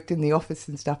he worked in the office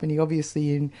and stuff. And he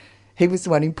obviously he was the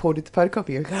one who imported the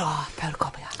photocopier.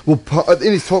 Photocopier. Well,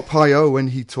 in his talk, Pi O, when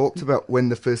he talked about when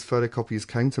the first photocopiers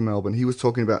came to Melbourne, he was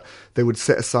talking about they would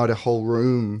set aside a whole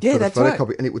room for the photocopy,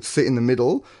 right. And it would sit in the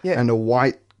middle, and a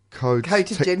white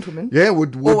coated gentleman. Yeah,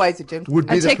 would always a gentleman. Would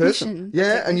be a the technician. person.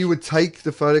 Yeah, and you would take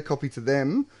the photocopy to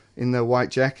them in their white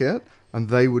jacket, and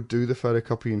they would do the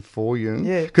photocopying for you.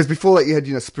 Yeah. Because before that, you had,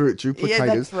 Spirit duplicators. Yeah,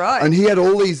 that's right. And he had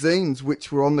all these zines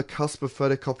which were on the cusp of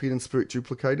photocopying and Spirit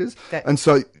duplicators. And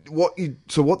so what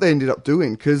they ended up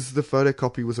doing, because the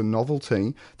photocopy was a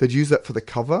novelty, they'd use that for the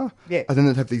cover. Yeah. And then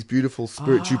they'd have these beautiful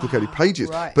Spirit duplicated pages.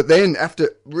 Right. But then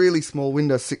after really small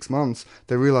window, 6 months,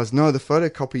 they realised, no, the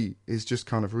photocopy is just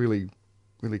kind of really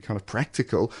kind of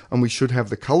practical, and we should have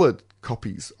the coloured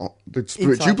copies, the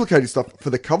Spirit duplicated stuff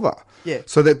for the cover. Yeah.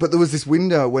 But there was this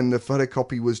window when the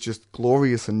photocopy was just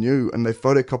glorious and new, and they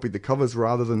photocopied the covers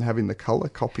rather than having the colour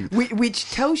copy. Which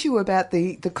tells you about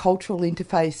the cultural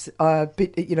interface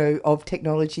of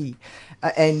technology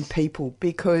and people,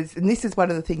 and this is one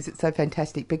of the things that's so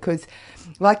fantastic, because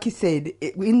like you said,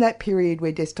 in that period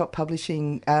where desktop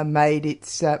publishing made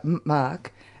its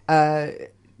mark,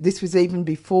 this was even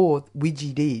before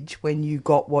Widgy-Dig, when you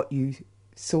got what you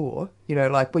saw,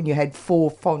 like when you had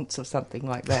 4 fonts or something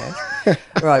like that.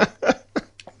 Right.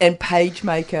 And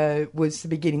PageMaker was the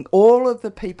beginning. All of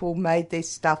the people made their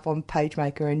stuff on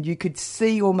PageMaker, and you could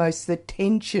see almost the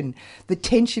tension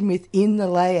within the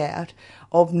layout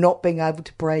of not being able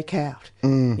to break out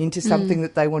into something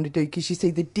that they want to do. Because you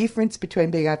see the difference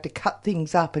between being able to cut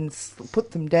things up and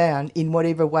put them down in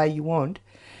whatever way you want.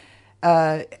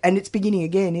 And it's beginning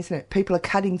again, isn't it? People are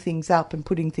cutting things up and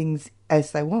putting things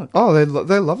as they want. Oh, they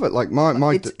love it. Like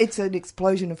it's an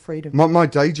explosion of freedom. My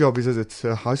day job is as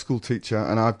a high school teacher,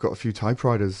 and I've got a few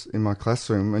typewriters in my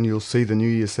classroom, and you'll see the new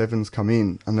year 7s come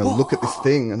in, and they'll look at this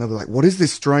thing, and they'll be like, "What is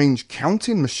this strange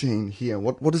counting machine here?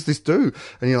 What does this do?"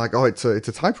 And you're like, "Oh, it's a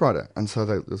typewriter." And so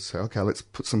they'll say, "Okay, let's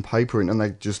put some paper in," and they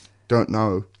just don't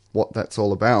know what that's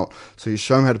all about. So you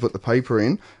show them how to put the paper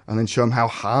in, and then show them how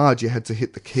hard you had to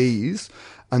hit the keys,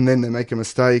 and then they make a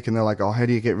mistake, and they're like, "Oh, how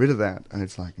do you get rid of that?" And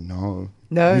it's like, no,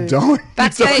 you don't.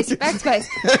 Backspace.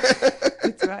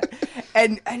 That's right.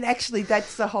 And actually,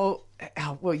 that's the whole.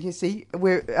 Well, you see,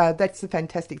 that's the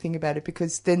fantastic thing about it,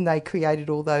 because then they created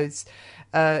all those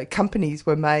companies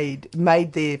were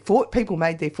people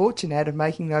made their fortune out of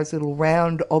making those little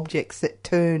round objects that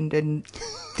turned and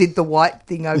did the white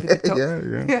thing over the top.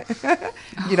 Yeah.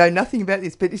 You know nothing about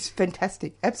this, but it's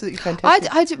fantastic, absolutely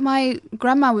fantastic. My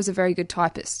grandma was a very good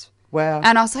typist. Wow.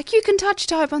 And I was like, "You can touch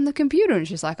type on the computer," and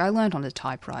she's like, "I learned on a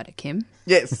typewriter, Kim."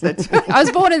 Yes, that's right. I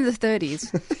was born in the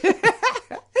 30s.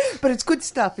 But it's good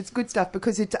stuff. It's good stuff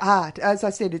because it's art. As I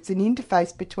said, it's an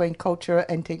interface between culture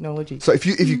and technology. So if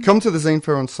you come to the Zine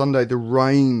Fair on Sunday, the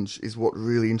range is what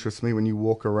really interests me when you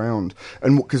walk around.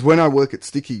 And because when I work at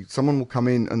Sticky, someone will come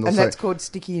in and they'll say... And that's called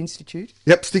Sticky Institute?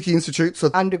 Yep, Sticky Institute.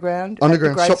 So Underground,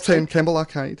 Shop 10, Campbell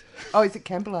Arcade. Oh, is it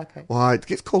Campbell Arcade? Well, it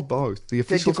gets called both. The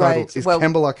official title is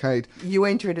Campbell Arcade. You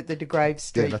enter it at the De Graves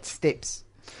Street steps.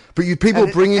 But people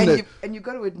bring in and you've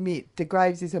got to admit, De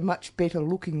Graves is a much better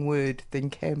looking word than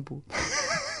Campbell.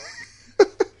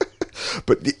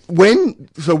 But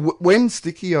when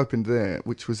Sticky opened there,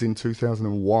 which was in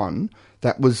 2001,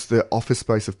 that was the office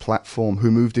space of Platform, who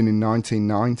moved in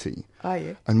 1990. Oh,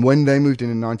 yeah. And when they moved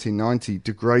in 1990,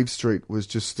 De Graves Street was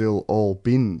just still all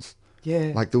bins.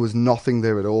 Yeah. Like there was nothing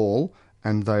there at all.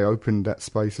 And they opened that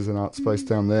space as an art space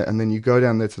down there. And then you go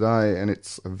down there today, and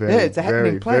it's a very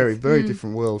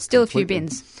different world. Still completely. A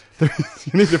few bins.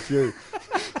 You need a few.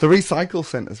 The recycle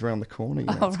centre's around the corner.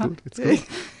 It's good. It's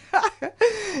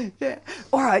good. Yeah.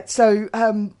 All right. So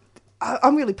I'm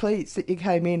really pleased that you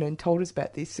came in and told us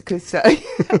about this, because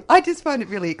I just find it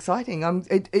really exciting.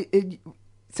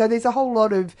 So there's a whole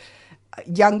lot of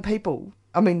young people.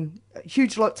 I mean,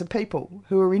 huge lots of people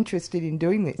who are interested in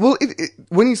doing this. Well,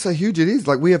 when you say huge, it is.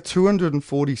 Like, we have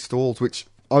 240 stalls, which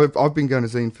I've been going to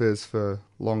Zine Fairs for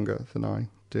longer than I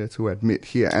dare to admit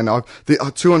here. And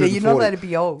 240... Yeah, you're not allowed to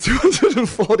be old.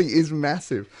 240 is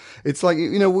massive. It's like,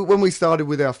 when we started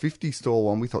with our 50 stall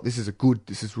one, we thought, this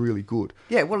is really good.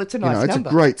 Yeah, well, it's a nice number. It's a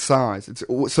great size.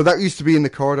 So that used to be in the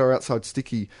corridor outside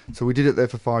Sticky. So we did it there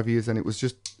for 5 years, and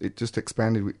it just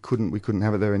expanded. We couldn't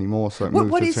have it there anymore, so it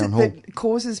moved to Town Hall. What is it that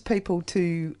causes people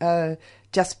to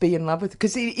just be in love with it?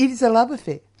 Because it is a love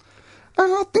affair.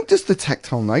 I think just the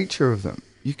tactile nature of them.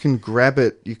 You can grab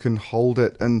it, you can hold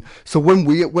it, and so when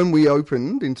we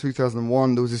opened in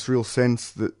 2001, there was this real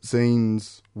sense that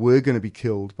zines were going to be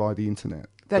killed by the internet.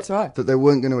 That's right. That they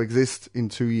weren't going to exist in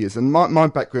 2 years. And my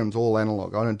background's all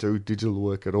analog. I don't do digital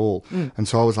work at all. And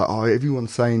so I was like,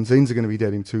 everyone's saying zines are going to be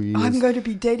dead in 2 years. I'm going to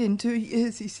be dead in 2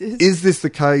 years, he says. Is this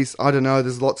the case? I don't know.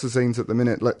 There's lots of zines at the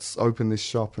minute. Let's open this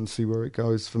shop and see where it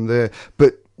goes from there.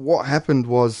 But what happened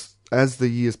was, as the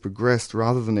years progressed,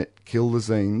 rather than it kill the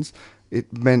zines,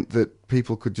 it meant that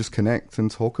people could just connect and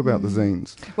talk about the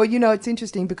zines. Well, it's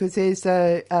interesting because there's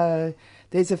a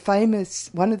famous,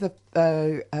 one of the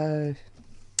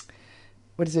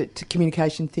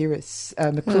communication theorists,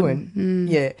 McLuhan.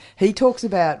 Yeah, he talks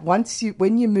about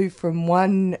when you move from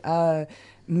one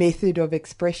method of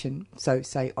expression, so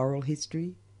say oral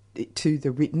history, to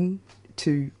the written,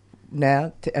 to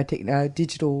now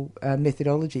digital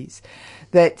methodologies,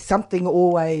 that something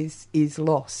always is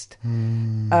lost,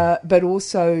 but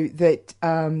also that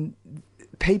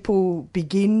people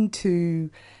begin to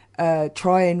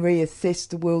try and reassess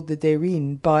the world that they're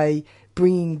in by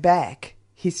bringing back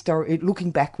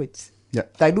looking backwards. Yeah,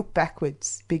 they look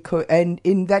backwards and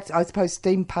in that, I suppose,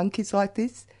 steampunk is like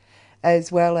this, as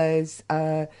well as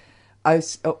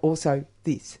also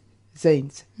this.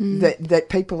 Zines that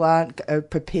people aren't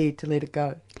prepared to let it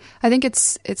go. I think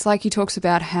it's like he talks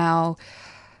about how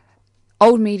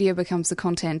old media becomes the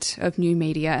content of new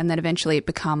media, and then eventually it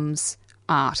becomes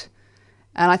art.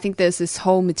 And I think there's this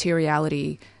whole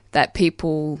materiality that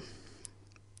people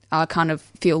kind of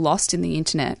feel lost in the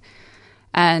internet.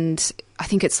 And I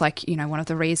think it's like, one of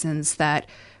the reasons that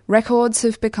records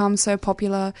have become so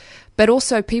popular, but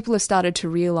also people have started to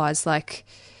realise, like,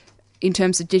 in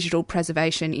terms of digital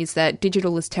preservation, is that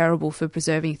digital is terrible for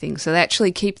preserving things. So they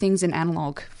actually keep things in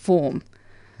analogue form.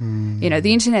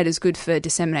 The internet is good for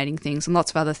disseminating things and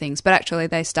lots of other things, but actually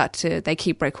they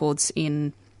keep records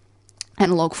in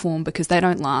analogue form because they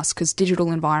don't last, because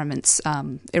digital environments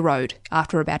erode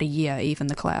after about a year, even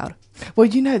the cloud. Well,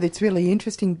 that's really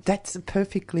interesting. That's a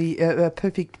perfect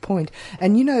point.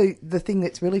 And the thing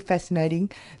that's really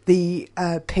fascinating, the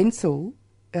pencil,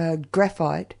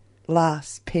 graphite,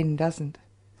 lasts, pen doesn't.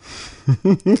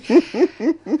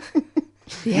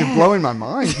 You're blowing my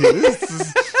mind here.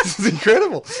 This is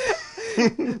incredible.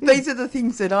 These are the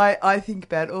things that I think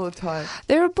about all the time.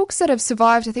 There are books that have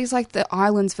survived. I think it's like the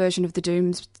Islands version of the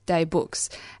Doomsday books,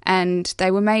 and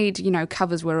they were made,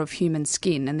 covers were of human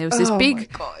skin, and there was this big...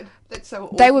 Oh, my God. That's so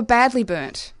awful. They were badly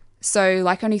burnt, so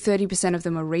like only 30% of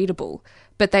them are readable,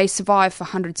 but they survived for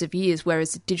hundreds of years,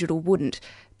 whereas digital wouldn't.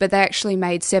 But they actually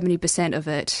made 70% of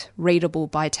it readable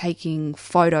by taking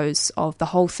photos of the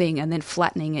whole thing and then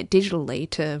flattening it digitally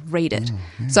to read it.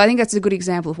 Yeah. So I think that's a good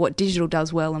example of what digital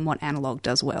does well and what analogue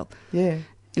does well. Yeah.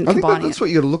 I think that's what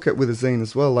you got to look at with a zine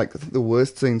as well. Like, I think the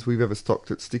worst zines we've ever stocked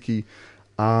at Sticky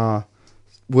are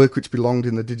work which belonged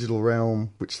in the digital realm,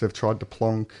 which they've tried to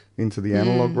plonk into the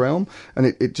analogue realm, and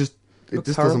it just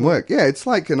doesn't work. Yeah, it's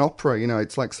like an opera.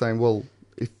 It's like saying, well,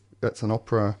 if that's an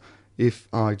opera, if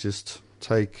I just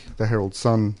take the Herald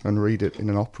Sun and read it in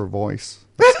an opera voice,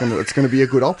 it's going to be a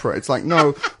good opera. It's like,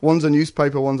 no, one's a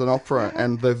newspaper, one's an opera,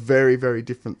 and they're very, very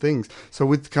different things. So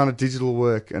with kind of digital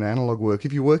work and analog work,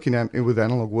 if you're working with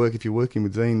analog work, if you're working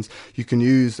with zines, you can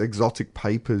use exotic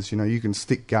papers. You can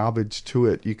stick garbage to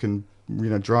it. You can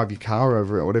drive your car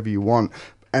over it, whatever you want.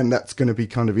 And that's going to be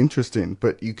kind of interesting,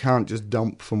 but you can't just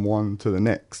dump from one to the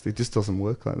next. It just doesn't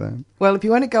work like that. Well, if you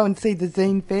want to go and see the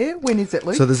Zine Fair, when is it,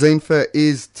 Luke? So the Zine Fair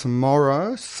is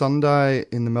tomorrow, Sunday,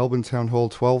 in the Melbourne Town Hall,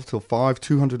 12 till 5,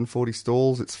 240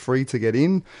 stalls. It's free to get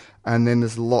in, and then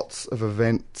there's lots of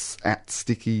events at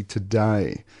Sticky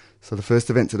today. So the first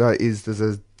event today is there's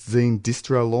a Zine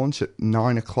Distro launch at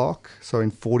 9 o'clock, so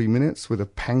in 40 minutes, with a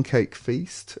pancake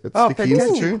feast at Sticky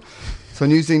Institute. So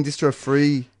new Zine Distro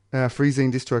free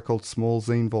zine distro called Small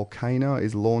Zine Volcano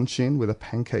is launching with a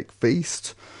pancake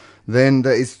feast. Then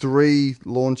there is 3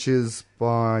 launches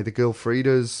by the Girl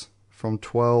Fridas from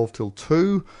 12 till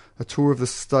 2. A tour of the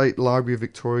State Library of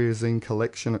Victoria zine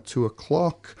collection at 2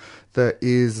 o'clock. There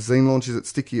is zine launches at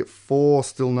Sticky at 4.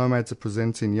 Still Nomads are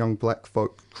presenting Young Black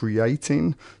Folk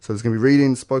Creating. So there's going to be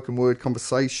reading, spoken word,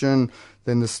 conversation.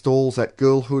 Then there's stalls at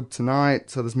Girlhood tonight.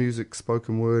 So there's music,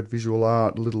 spoken word, visual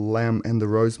art, Little Lamb and the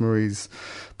Rosemaries.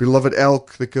 Beloved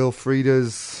Elk, the Girl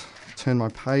Fridas. Turn my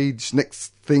page.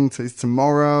 Next thing is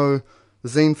tomorrow. The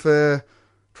Zine Fair,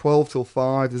 12 till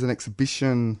 5. There's an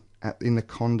exhibition in the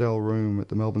Condell Room at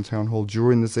the Melbourne Town Hall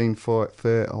during the Zine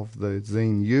Fair of the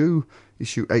Zine U.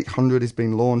 Issue 800 is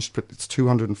being launched, but it's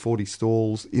 240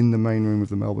 stalls in the main room of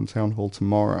the Melbourne Town Hall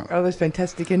tomorrow. Oh, that's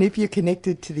fantastic. And if you're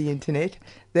connected to the internet,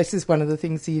 this is one of the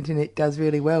things the internet does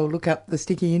really well. Look up the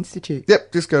Sticky Institute.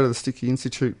 Yep, just go to the Sticky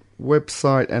Institute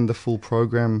website and the full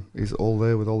program is all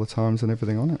there with all the times and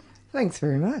everything on it. Thanks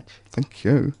very much. Thank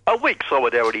you. A weak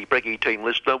solidarity, Breggy team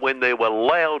listener, when there were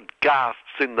loud gasps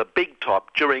in the Big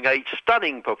Top during a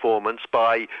stunning performance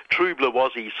by True Blue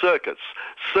Aussie Circus.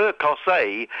 Sir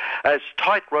Cossé, as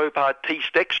tightrope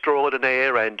artiste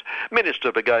extraordinaire and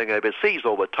minister for going overseas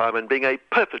all the time and being a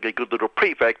perfectly good little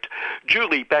prefect,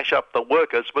 Julie Bash Up the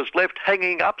Workers was left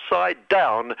hanging upside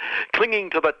down, clinging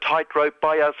to the tightrope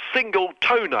by a single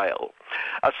toenail.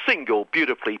 A single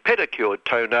beautifully pedicured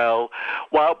toenail,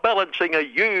 while balancing a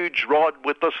huge rod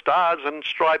with the stars and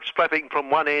stripes flapping from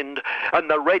one end and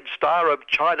the red star of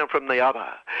China from the other.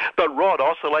 The rod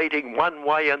oscillating one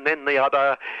way and then the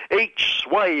other, each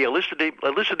sway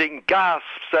eliciting gasps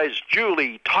as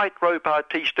Julie, tightrope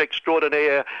artiste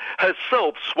extraordinaire,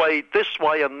 herself swayed this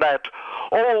way and that,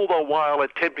 all the while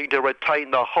attempting to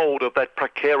retain the hold of that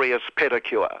precarious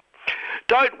pedicure.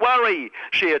 "Don't worry,"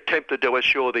 she attempted to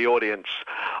assure the audience.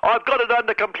 "I've got it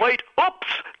under complete,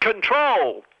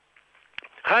 control."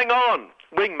 "Hang on,"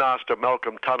 Wingmaster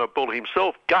Malcolm Tunnerbull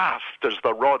himself gasped as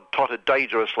the rod tottered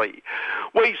dangerously.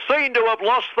 "We seem to have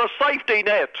lost the safety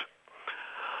net."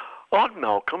 On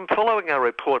Malcolm, following our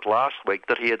report last week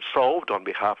that he had solved on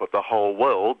behalf of the whole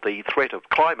world the threat of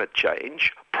climate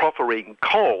change, proffering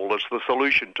coal as the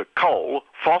solution to coal,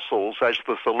 fossils as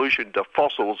the solution to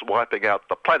fossils wiping out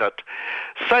the planet.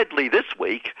 Sadly, this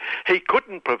week, he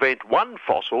couldn't prevent one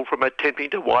fossil from attempting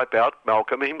to wipe out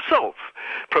Malcolm himself,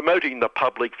 promoting the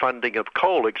public funding of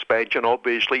coal expansion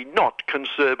obviously not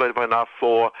conservative enough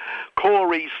for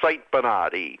Corey St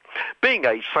Bernardi. Being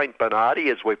a St Bernardi,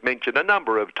 as we've mentioned a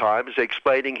number of times,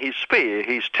 explaining his fear,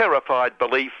 his terrified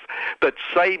belief that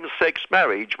same-sex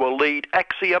marriage will lead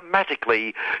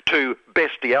axiomatically to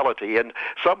bestiality, and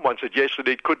someone suggested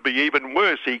it could be even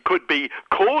worse. He could be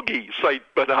Corgi St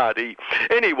Bernardi.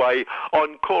 Anyway,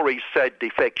 on Corey's sad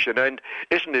defection, and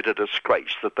isn't it a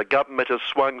disgrace that the government has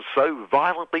swung so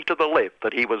violently to the left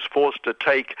that he was forced to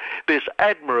take this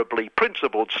admirably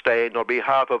principled stand on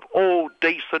behalf of all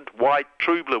decent, white,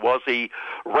 true blue Aussie,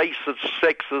 racist,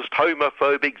 sexist,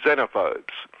 homophobic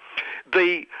xenophobes.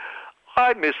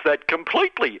 I missed that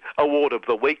completely award of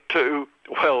the week to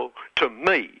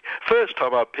me. First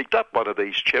time I picked up one of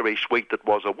these cherry sweet that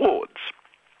was awards.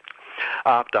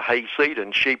 After Hayseed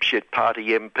and Sheepshit Party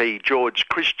MP George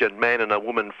Christian Man and a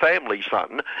Woman Family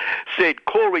Son said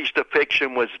Corey's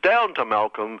defection was down to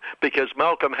Malcolm because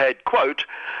Malcolm had, quote,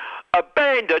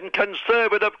 abandoned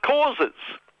conservative causes.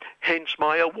 Hence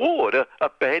my award,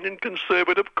 abandoned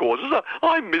conservative causes.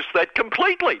 I missed that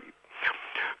completely.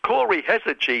 Corey has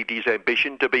achieved his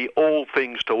ambition to be all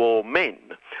things to all men,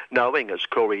 knowing, as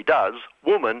Corey does,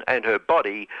 woman and her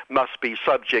body must be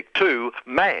subject to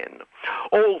man.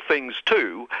 All things,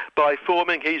 too, by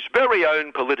forming his very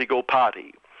own political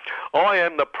party. I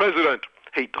am the president,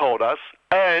 he told us,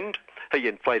 and, he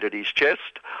inflated his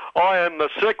chest, I am the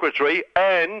secretary,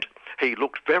 and, he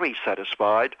looked very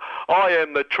satisfied, I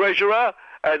am the treasurer,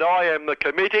 and I am the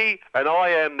committee, and I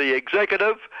am the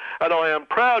executive, and I am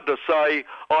proud to say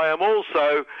I am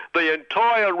also the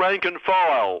entire rank and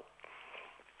file.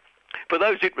 For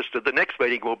those interested, the next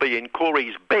meeting will be in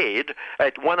Corey's bed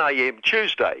at 1 a.m.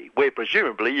 Tuesday, where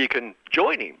presumably you can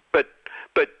join him, but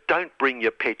don't bring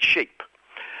your pet sheep.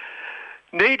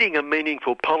 Needing a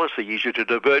meaningful policy issue to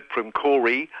divert from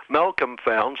Corey, Malcolm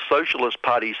found Socialist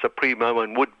Party Supremo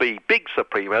and would-be Big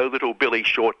Supremo Little Billy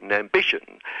Shorten ambition.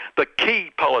 The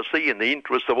key policy in the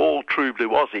interest of all true blue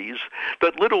Aussies,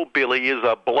 that Little Billy is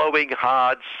a blowing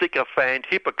hard, sycophant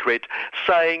hypocrite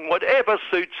saying whatever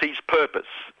suits his purpose.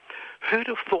 Who'd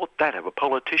have thought that of a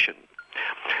politician?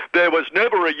 There was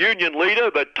never a union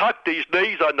leader that tucked his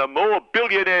knees under more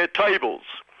billionaire tables,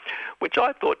 which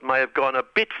I thought may have gone a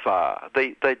bit far.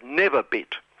 They'd never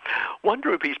bit.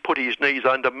 Wonder if he's put his knees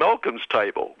under Malcolm's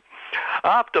table.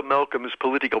 After Malcolm's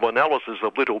political analysis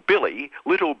of Little Billy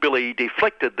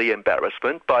deflected the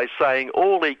embarrassment by saying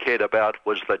all he cared about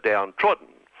was the downtrodden,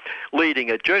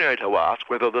 leading a journo to ask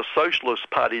whether the Socialist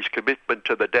Party's commitment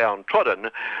to the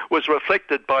downtrodden was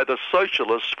reflected by the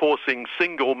Socialists forcing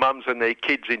single mums and their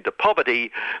kids into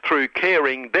poverty through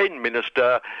caring then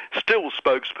Minister, still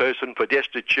spokesperson for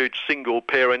destitute single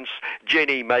parents,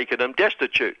 Jenny Makenham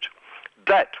Destitute.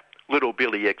 That, Little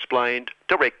Billy explained,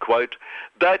 direct quote,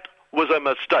 that was a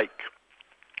mistake.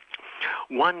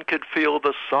 One could feel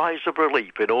the size of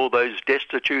relief in all those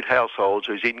destitute households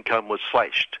whose income was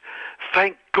slashed.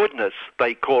 Thank goodness,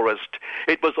 they chorused.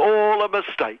 It was all a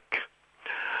mistake.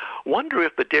 Wonder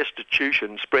if the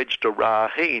destitution spreads to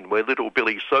Raheen, where Little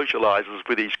Billy socialises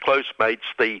with his close mates,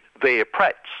 their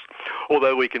Pratts.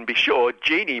 Although we can be sure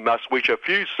Jeannie must wish a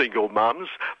few single mums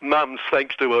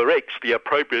thanks to her ex, the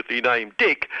appropriately named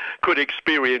Dick, could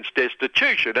experience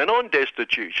destitution. And on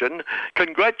destitution,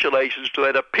 congratulations to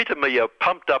that epitome of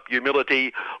pumped-up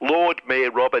humility, Lord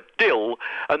Mayor Robert Dill,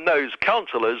 and those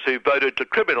councillors who voted to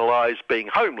criminalise being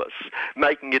homeless,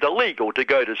 making it illegal to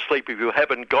go to sleep if you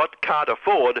can't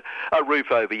afford a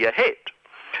roof over your head.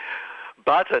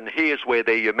 But, and here's where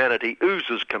their humanity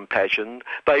oozes compassion,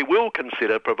 they will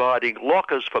consider providing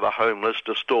lockers for the homeless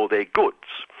to store their goods,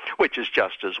 which is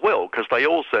just as well, because they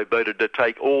also voted to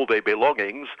take all their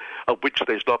belongings, of which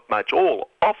there's not much all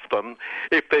off them,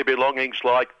 if their belongings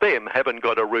like them haven't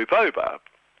got a roof over.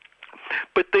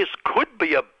 But this could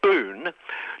be a boon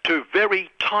to very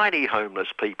tiny homeless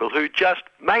people who just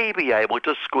may be able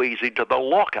to squeeze into the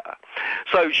locker.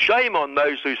 So shame on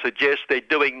those who suggest they're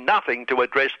doing nothing to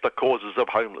address the causes of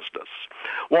homelessness.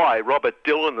 Why, Robert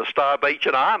Dill and the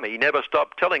Starbeacon Army never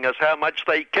stop telling us how much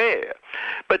they care.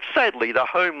 But sadly, the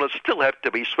homeless still have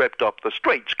to be swept off the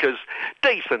streets because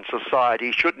decent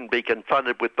society shouldn't be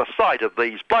confronted with the sight of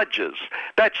these bludgers.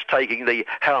 That's taking the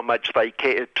how much they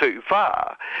care too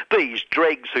far. These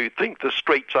dregs who think the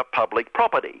streets are public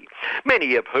property,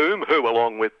 many of whom,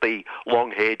 along with the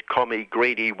long-haired commie,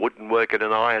 greeny, wooden worker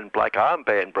and iron black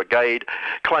armband brigade,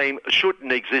 claim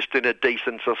shouldn't exist in a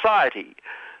decent society.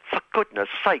 For goodness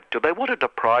sake, do they want to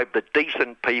deprive the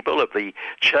decent people of the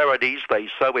charities they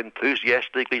so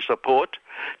enthusiastically support?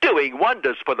 Doing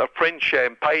wonders for the French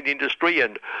champagne industry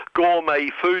and gourmet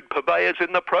food purveyors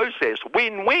in the process.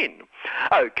 Win-win.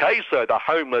 OK, so the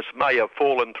homeless may have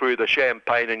fallen through the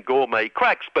champagne and gourmet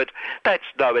cracks, but that's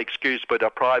no excuse for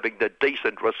depriving the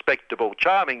decent, respectable,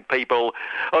 charming people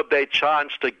of their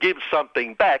chance to give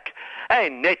something back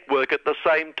and network at the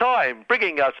same time,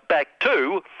 bringing us back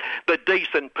to the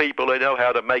decent people who know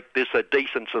how to make this a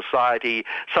decent society,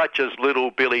 such as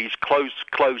little Billy's close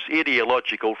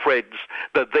ideological friends,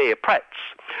 the Their Prats,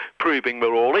 proving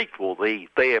we're all equal, the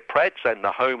Their Prats and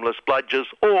the homeless bludgers,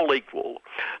 all equal.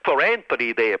 For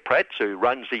Anthony Their Prats, who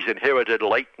runs his inherited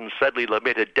Leighton, sadly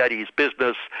lamented daddy's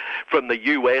business from the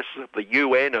US, the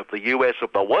UN, of the US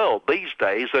of the world these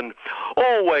days, and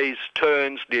always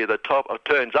turns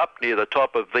up near the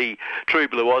top of the True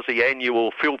Blue Aussie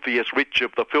annual filthiest rich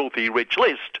of the filthy rich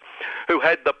list, who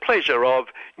had the pleasure of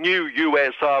new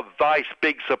USO Vice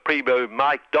Big Supremo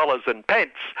Mike Dollars and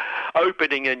Pence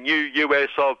opening a new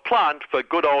USO plant for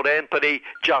good old Anthony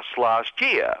just last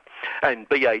year. And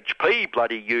BHP,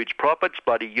 bloody huge profits,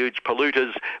 bloody huge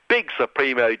polluters, Big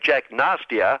Supremo Jack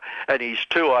Nastia and his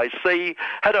 2IC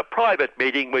had a private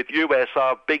meeting with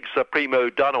USO Big Supremo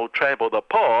Donald Trample the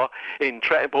Poor in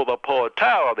Trample the Poor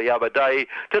Tower the other day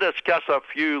to discuss a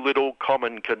few little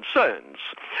common concerns,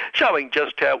 showing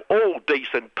just how all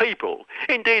decent people,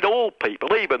 indeed all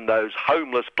people, even those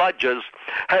homeless bludgers,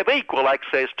 have equal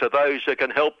access to those who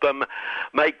can help them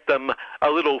make them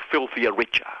a little filthier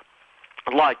richer.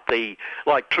 Like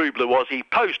True Blue Aussie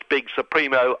post Big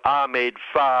Supremo Ahmed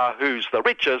Farr, who's the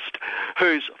richest,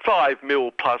 whose $5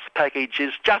 million plus package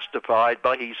is justified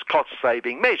by his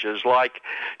cost-saving measures, like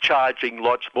charging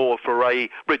lots more for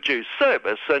a reduced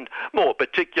service and more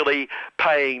particularly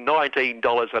paying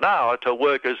 $19 an hour to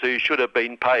workers who should have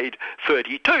been paid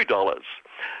 $32.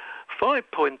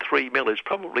 5.3 mil is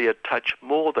probably a touch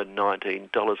more than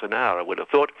 $19 an hour, I would have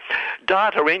thought.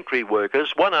 Data entry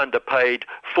workers, one underpaid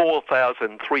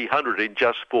 $4,300 in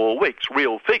just 4 weeks,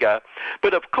 real figure,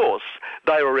 but of course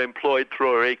they were employed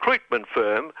through a recruitment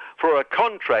firm for a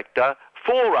contractor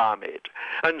for Ahmed,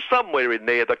 and somewhere in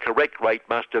there the correct rate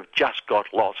must have just got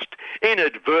lost.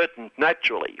 Inadvertent,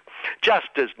 naturally. Just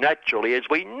as naturally as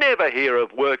we never hear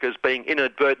of workers being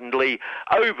inadvertently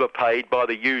overpaid by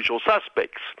the usual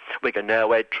suspects. We can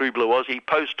now add True Blue Aussie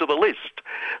Post to the list.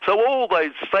 So all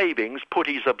those savings put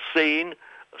his obscene,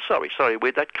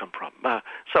 where'd that come from?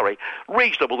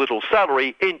 Reasonable little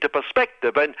salary into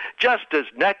perspective, and just as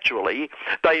naturally,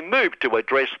 they moved to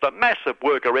address the massive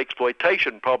worker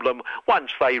exploitation problem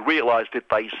once they realised it,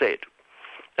 they said.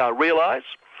 Realise?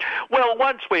 Well,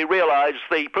 once we realised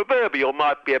the proverbial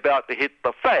might be about to hit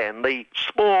the fan, the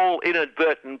small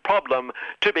inadvertent problem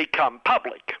to become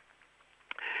public.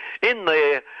 In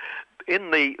their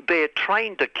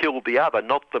trained to kill the other,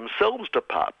 not themselves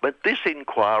department, this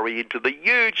inquiry into the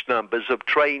huge numbers of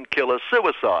trained killer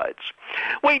suicides.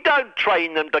 We don't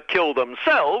train them to kill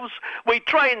themselves, we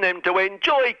train them to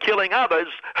enjoy killing others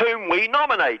whom we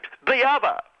nominate, the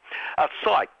other. A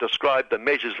psych described the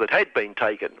measures that had been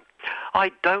taken.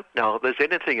 I don't know if there's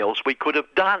anything else we could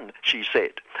have done, she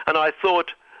said. And I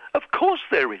thought, of course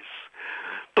there is.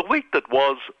 The week that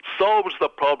was solves the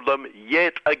problem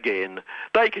yet again.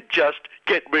 They could just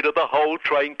get rid of the whole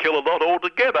train killer lot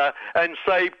altogether and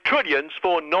save trillions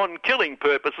for non-killing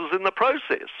purposes in the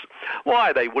process.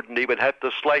 Why, they wouldn't even have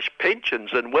to slash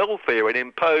pensions and welfare and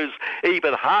impose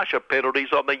even harsher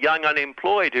penalties on the young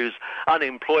unemployed whose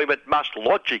unemployment must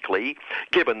logically,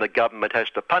 given the government has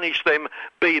to punish them,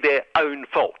 be their own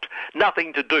fault.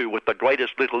 Nothing to do with the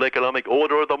greatest little economic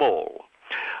order of them all.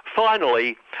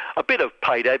 Finally, a bit of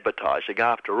paid advertising.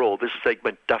 After all, this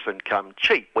segment doesn't come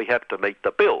cheap. We have to meet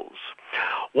the bills.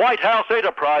 White House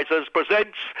Enterprises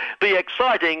presents the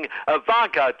exciting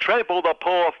Ivanka Trample the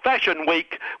Poor Fashion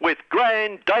Week with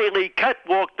grand daily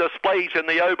catwalk displays in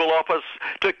the Oval Office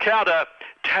to counter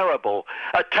terrible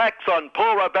attacks on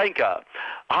poor Ivanka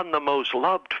on the most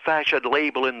loved fashion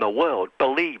label in the world,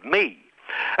 believe me.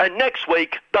 And next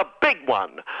week, the big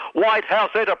one, White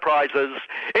House Enterprises,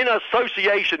 in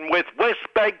association with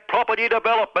Westbank Property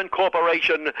Development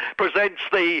Corporation, presents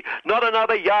the Not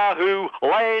Another Yahoo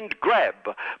land grab.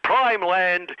 Prime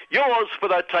land, yours for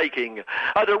the taking.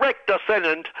 A direct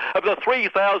descendant of the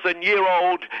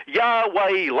 3,000-year-old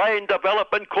Yahweh Land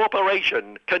Development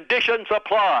Corporation. Conditions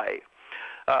apply.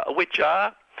 Which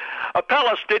are?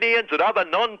 Palestinians and other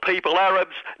non-people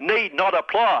Arabs need not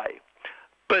apply.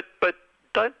 But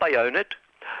don't they own it?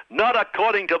 Not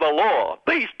according to the law.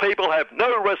 These people have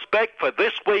no respect for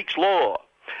this week's law.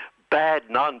 Bad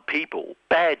non-people,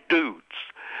 bad dudes.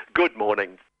 Good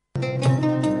morning.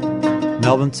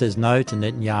 Melbourne says no to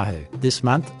Netanyahu. This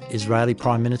month, Israeli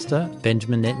Prime Minister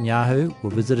Benjamin Netanyahu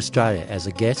will visit Australia as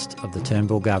a guest of the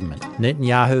Turnbull government.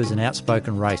 Netanyahu is an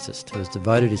outspoken racist who has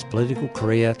devoted his political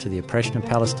career to the oppression of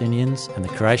Palestinians and the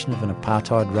creation of an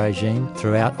apartheid regime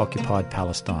throughout occupied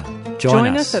Palestine.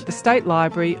 Join us at the State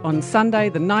Library on Sunday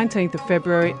the 19th of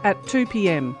February at 2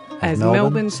 p.m. as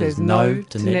Melbourne says no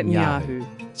to Netanyahu.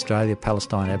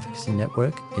 Australia-Palestine Advocacy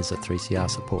Network is a 3CR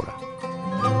supporter.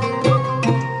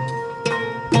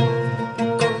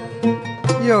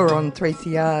 You're on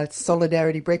 3CR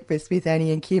Solidarity Breakfast with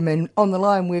Annie and Kim, and on the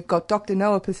line we've got Dr.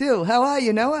 Noah Pasil. How are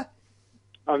you, Noah?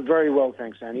 I'm very well,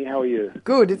 thanks, Annie. How are you?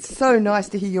 Good. It's so nice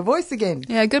to hear your voice again.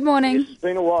 Yeah, good morning. It's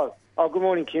been a while. Oh, good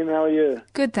morning, Kim. How are you?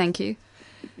 Good, thank you.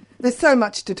 There's so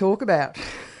much to talk about.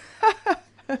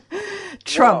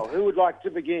 Trump. Well, who would like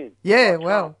to begin? Yeah,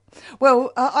 well,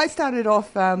 I started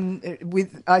off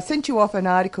I sent you off an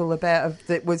article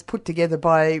that was put together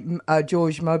by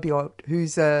George Mobiot,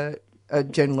 who's a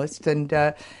journalist,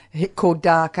 and called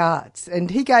Dark Arts,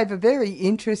 and he gave a very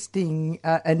interesting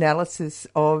analysis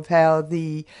of how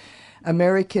the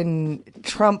American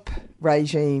Trump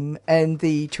regime and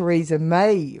the Theresa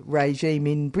May regime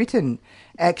in Britain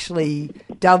actually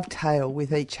dovetail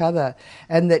with each other,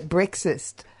 and that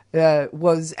Brexit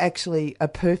was actually a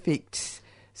perfect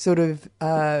sort of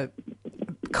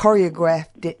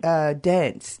choreographed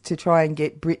dance to try and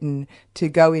get Britain to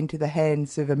go into the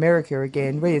hands of America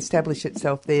again, re-establish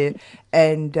itself there,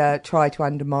 and try to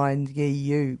undermine the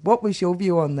EU. What was your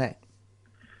view on that?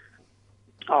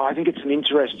 Oh, I think it's an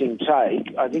interesting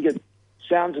take. I think it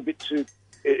sounds a bit too...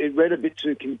 It read a bit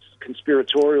too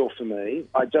conspiratorial for me.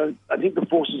 I think the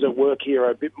forces at work here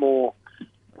are a bit more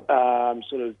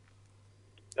sort of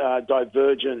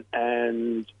divergent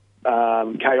and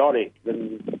chaotic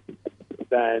than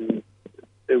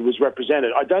it was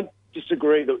represented. I don't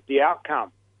disagree that the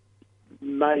outcome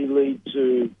may lead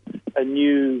to a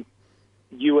new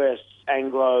US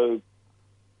Anglo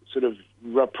sort of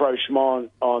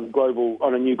rapprochement on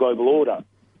a new global order.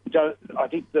 I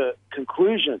think the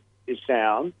conclusion is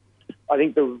sound. I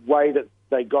think the way that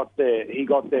he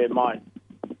got there might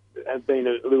have been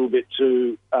a little bit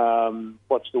too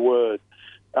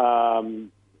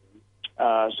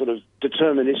sort of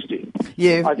deterministic.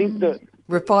 Yeah, I think that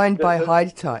refined by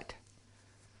hindsight.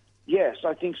 Yes,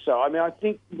 I think so. I mean, I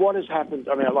think what has happened,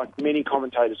 like many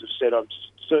commentators have said, I'm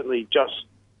certainly just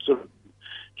sort of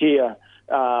here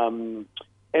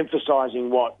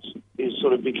emphasising what is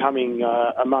sort of becoming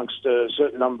amongst a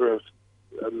certain number of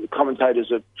commentators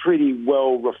a pretty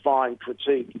well-refined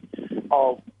critique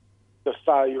of the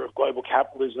failure of global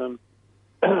capitalism,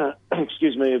 of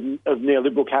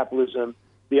neoliberal capitalism,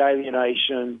 the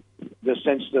alienation, the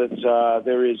sense that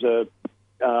there's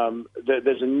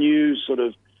a new sort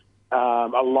of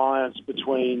alliance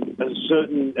between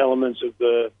certain elements of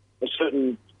a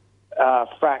certain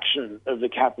fraction of the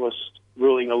capitalist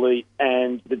ruling elite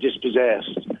and the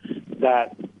dispossessed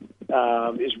that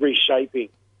is reshaping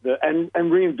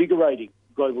and reinvigorating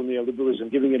global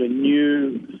neoliberalism, giving it a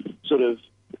new sort of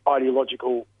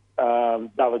ideological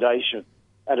validation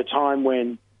at a time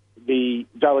when the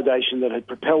validation that had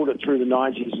propelled it through the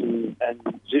 90s and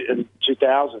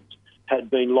 2000s had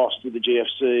been lost with the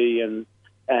GFC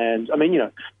and I mean,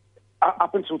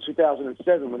 up until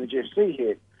 2007 when the GFC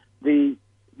hit, the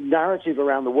narrative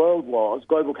around the world was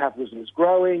global capitalism is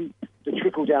growing, the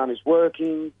trickle down is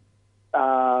working,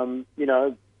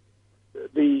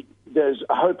 there's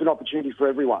a hope and opportunity for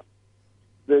everyone.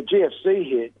 The GFC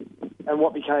hit, and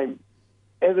what became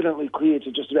evidently clear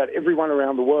to just about everyone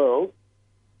around the world,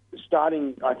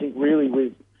 starting, I think, really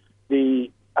with the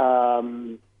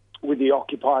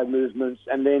Occupy movements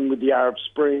and then with the Arab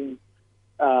Spring,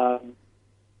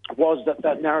 was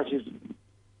that narrative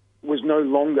was no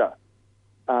longer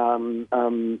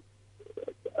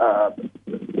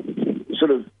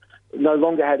no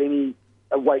longer had any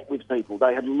weight with people.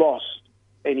 They had lost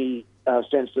any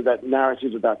sense that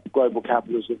narrative about global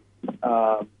capitalism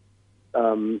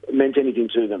meant anything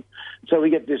to them. So we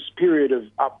get this period of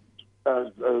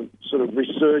sort of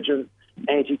resurgent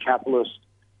anti-capitalist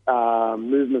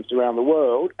movements around the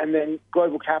world, and then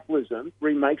global capitalism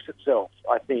remakes itself,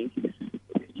 I think,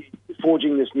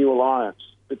 forging this new alliance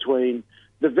between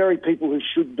the very people who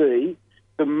should be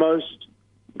the most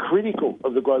critical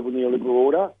of the global neoliberal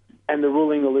order and the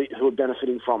ruling elite who are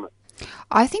benefiting from it.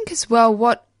 I think as well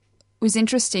what was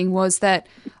interesting was that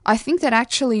I think that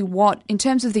actually in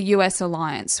terms of the US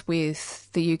alliance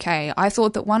with the UK, I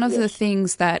thought that one of the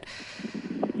things that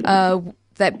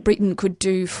that Britain could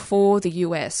do for the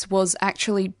US was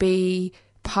actually be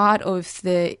part of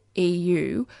the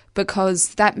EU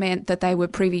because that meant that they were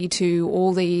privy to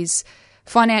all these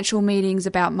financial meetings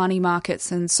about money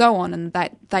markets and so on, and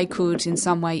that they could in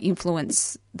some way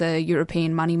influence the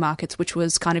European money markets, which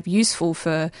was kind of useful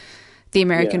for the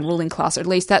American ruling class, or at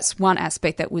least that's one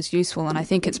aspect that was useful. And I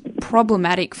think it's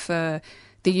problematic for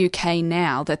the UK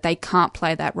now that they can't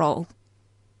play that role.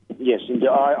 Yes, indeed.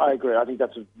 I agree. I think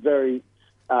that's a very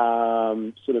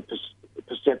sort of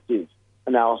perceptive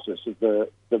analysis of the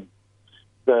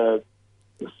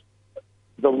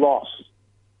loss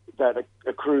that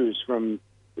accrues from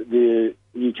the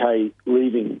UK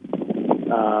leaving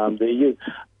the EU.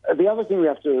 The other thing we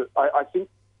have to, I think,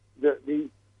 the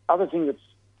other thing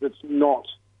that's not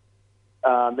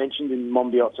mentioned in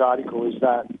Monbiot's article is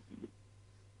that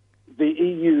the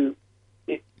EU,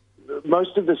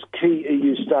 most of the key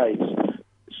EU states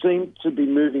seem to be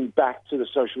moving back to the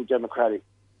social democratic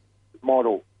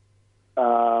model,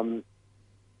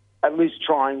 at least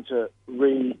trying to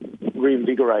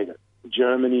reinvigorate it.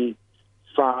 Germany,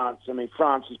 France. I mean,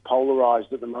 France is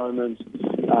polarised at the moment,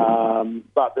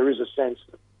 but there is a sense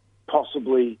that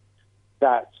possibly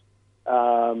that,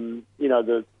 the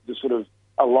sort of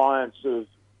alliance of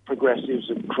progressives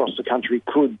across the country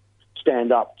could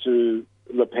stand up to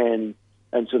Le Pen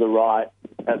and to the right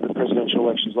at the presidential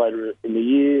elections later in the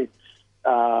year.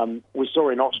 We saw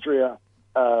in Austria,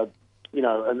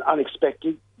 an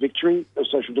unexpected victory of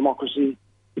social democracy.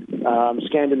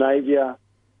 Scandinavia,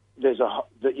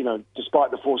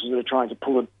 despite the forces that are trying to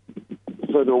pull it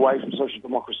further away from social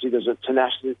democracy, there's a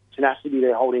tenacity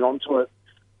there holding on to it.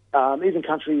 Even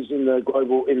countries in the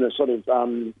sort of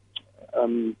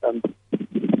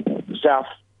south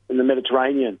in the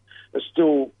Mediterranean, there's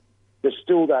still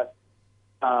that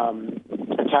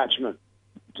attachment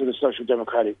to the social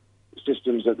democratic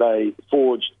systems that they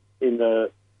forged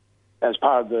as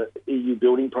part of the EU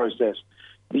building process.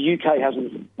 The UK has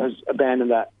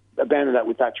abandoned that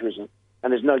with Thatcherism,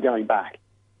 and there's no going back.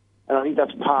 And I think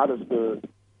that's part of the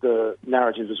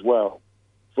narrative as well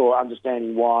for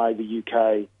understanding why the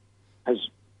UK has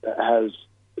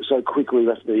so quickly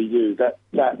left the EU. That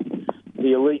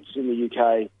the elites in the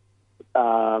UK,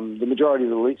 the majority of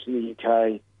the elites in the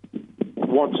UK,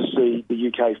 want to see the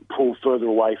UK pull further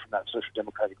away from that social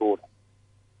democratic order.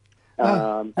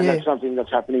 And that's something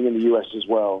that's happening in the US as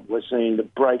well. We're seeing the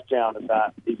breakdown of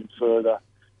that even further.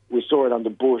 We saw it under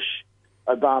Bush.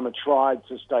 Obama tried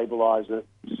to stabilise it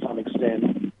to some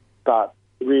extent, but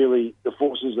really the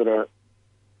forces that are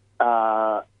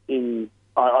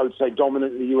I would say,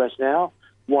 dominant in the US now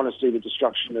want to see the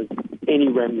destruction of any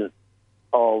remnant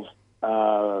of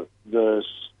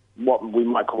what we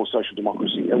might call social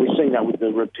democracy. And we've seen that with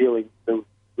the repeal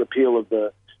of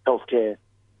the healthcare,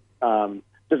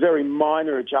 the very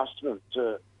minor adjustment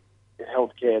to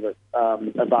healthcare that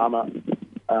Obama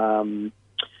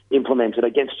implemented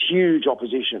against huge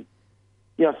opposition.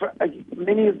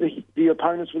 Many of the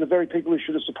opponents were the very people who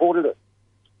should have supported it.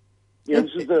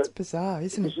 It's bizarre,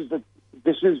 isn't it?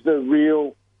 This is the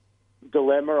real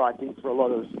dilemma, I think, for a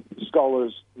lot of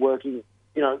scholars working.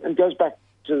 And goes back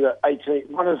to the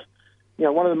one of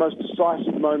the most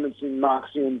decisive moments in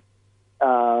Marxian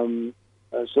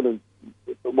sort of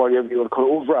whatever you want to call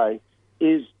it, oeuvre,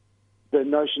 is the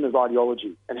notion of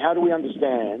ideology. And how do we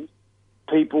understand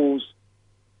people's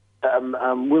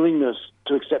willingness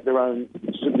to accept their own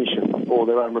submission or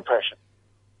their own repression?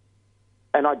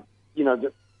 And I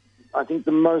think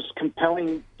the most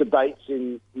compelling debates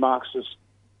in Marxist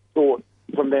thought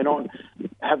from then on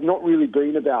have not really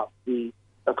been about the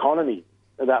economy,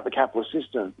 about the capitalist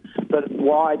system, but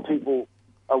why people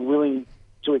are willing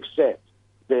to accept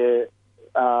their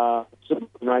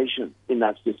subordination in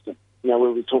that system.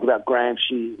 Whether we talk about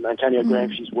Antonio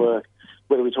Gramsci's work,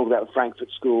 whether we talk about the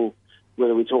Frankfurt School,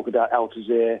 whether we talk about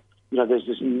Althusser, there's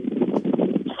this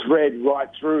thread right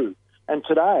through. And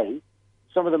today,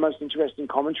 some of the most interesting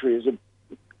commentary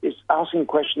is asking the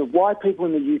question of why people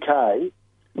in the UK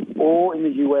or in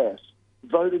the US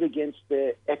voted against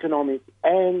their economic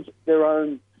and their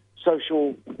own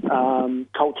social,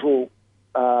 cultural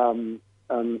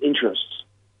interests.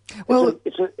 Well,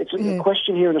 it's a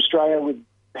question here in Australia with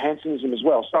Hansonism as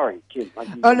well. Sorry, Kim.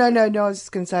 No. I was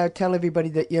just going to say, I'll tell everybody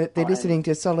that they're listening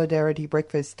to Solidarity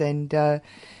Breakfast, and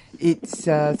it's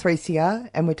 3CR,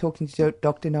 and we're talking to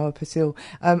Dr. Noah Purcell.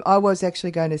 I was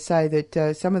actually going to say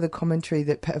that some of the commentary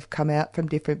that have come out from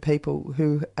different people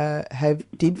who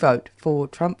did vote for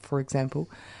Trump, for example,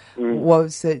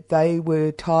 was that they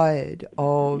were tired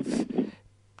of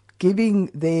giving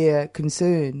their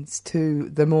concerns to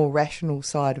the more rational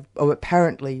side of, or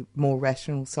apparently more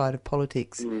rational side of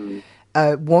politics,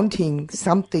 wanting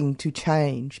something to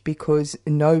change because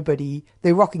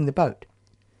they're rocking the boat.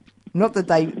 Not that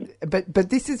but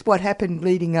this is what happened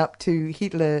leading up to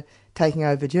Hitler taking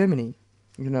over Germany,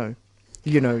 you know.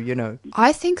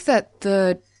 I think that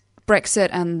the Brexit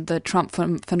and the Trump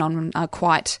phenomenon are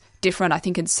quite different. I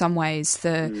think in some ways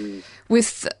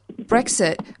with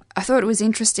Brexit, I thought it was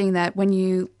interesting that when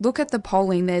you look at the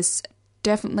polling, there's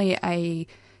definitely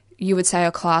you would say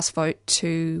a class vote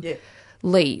to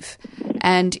leave.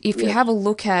 And if you have a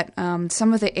look at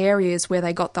some of the areas where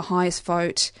they got the highest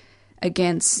vote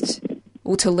against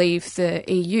or to leave the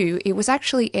EU, it was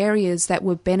actually areas that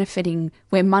were benefiting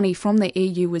where money from the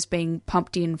EU was being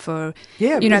pumped in for,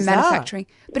 manufacturing.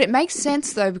 But it makes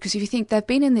sense, though, because if you think they've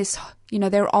been in this,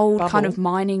 they're old bubble. Kind of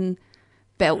mining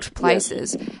belt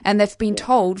places, and they've been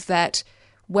told that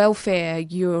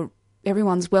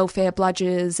everyone's welfare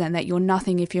bludgers and that you're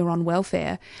nothing if you're on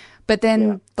welfare. But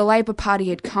then the Labor Party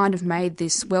had kind of made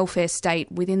this welfare state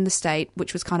within the state,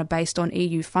 which was kind of based on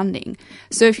EU funding.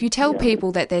 So if you tell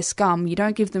people that they're scum, you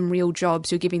don't give them real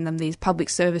jobs, you're giving them these public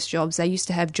service jobs. They used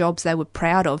to have jobs they were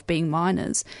proud of, being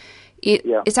miners.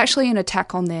 It's actually an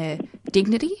attack on their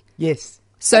dignity. Yes.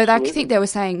 So I think they were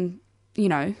saying,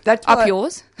 that's up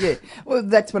yours. Yeah, well,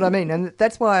 that's what I mean. And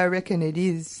that's why I reckon it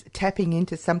is tapping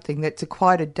into something that's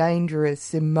quite a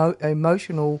dangerous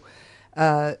emotional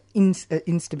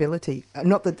instability.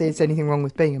 Not that there's anything wrong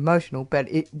with being emotional, but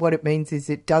what it means is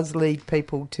it does lead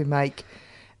people to make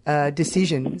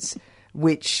decisions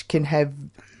which can have,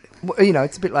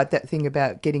 it's a bit like that thing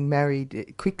about getting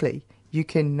married quickly. You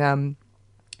can,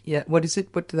 what is it?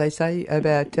 What do they say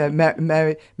about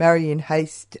marry in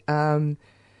haste, something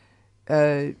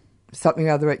or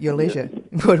other at your leisure?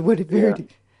 Where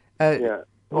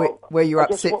you're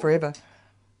upset forever.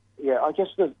 Yeah, I guess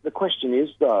the question is,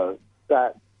 though,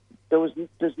 that there's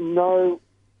no,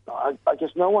 I guess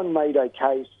no one made a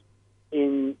case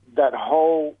in that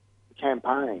whole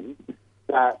campaign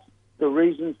that the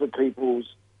reason for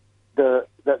that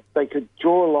they could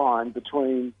draw a line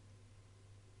between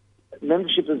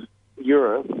membership of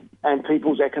Europe and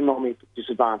people's economic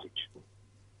disadvantage.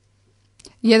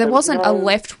 Yeah, there wasn't a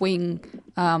left-wing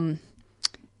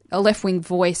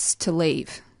voice to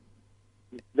leave.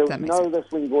 There was no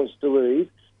left-wing voice to leave.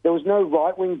 There was no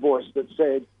right-wing voice that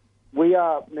said, we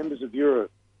are members of Europe.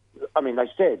 I mean, they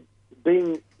said,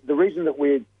 the reason that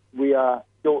you've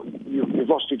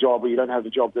lost your job or you don't have a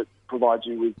job that provides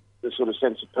you with the sort of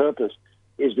sense of purpose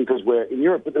is because we're in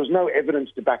Europe. But there was no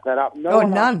evidence to back that up.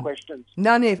 None asked questions.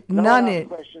 None.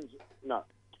 Questions. No.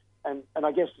 And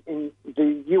I guess in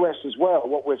the US as well,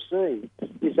 what we've seen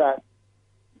is that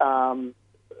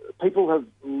people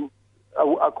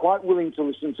are quite willing to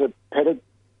listen to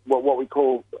what we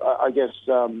call,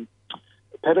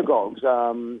 pedagogues,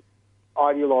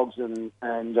 ideologues,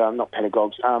 and not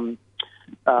pedagogues,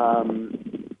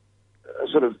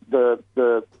 sort of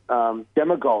the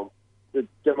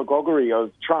demagoguery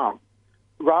of Trump,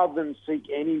 rather than seek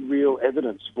any real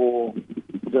evidence for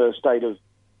the state of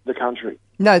the country.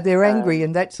 No, they're angry,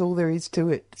 and that's all there is to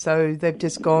it. So they've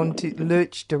just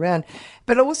lurched around.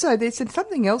 But also, there's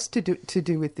something else to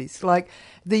do with this, like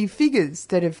the figures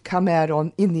that have come out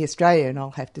in the Australian, I'll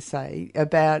have to say,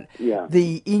 about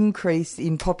the increase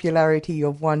in popularity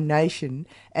of One Nation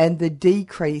and the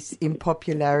decrease in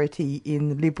popularity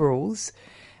in Liberals.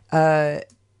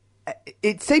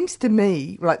 It seems to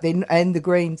me like and the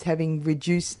Greens having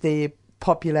reduced their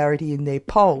popularity in their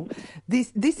poll.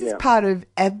 This is part of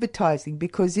advertising,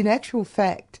 because in actual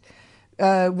fact,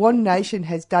 One Nation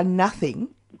has done nothing.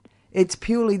 It's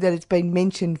purely that it's been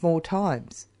mentioned more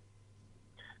times.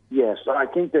 Yes, I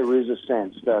think there is a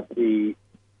sense that the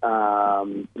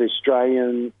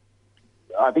Australian,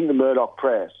 I think the Murdoch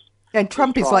press, and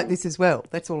Trump is like this as well.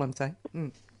 That's all I'm saying.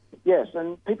 Mm. Yes,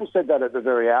 and people said that at the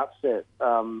very outset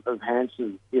of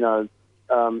Hanson.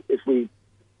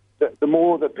 The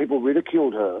more that people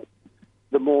ridiculed her,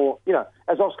 the more,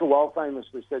 as Oscar Wilde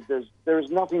famously said, there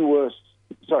is nothing worse.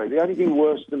 Sorry, the only thing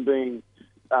worse than being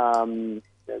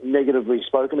negatively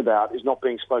spoken about is not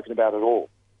being spoken about at all.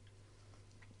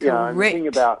 Correct. And the thing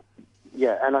about,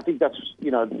 and I think that's,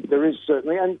 there is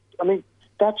certainly, and I mean,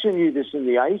 Thatcher knew this in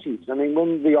the 80s. I mean,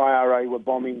 when the IRA were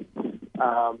bombing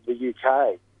the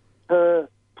UK, her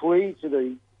plea to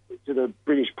the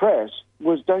British press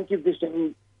was, don't give this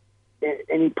any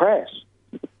press.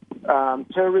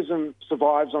 Terrorism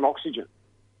survives on oxygen.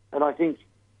 And I think,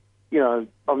 on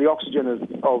the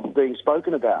oxygen of being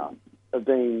spoken about, of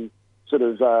being sort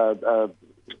of,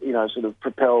 sort of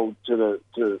propelled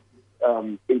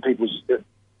in people's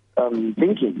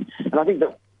thinking. And I think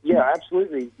that,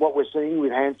 absolutely, what we're seeing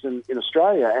with Hanson in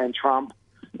Australia and Trump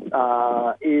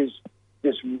is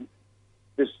this.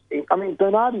 I mean,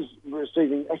 Bernard is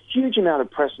receiving a huge amount of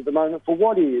press at the moment for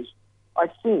what is, I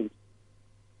think,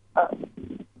 a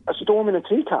storm in a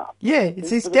teacup. Yeah, it's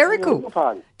hysterical.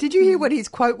 Did you hear what his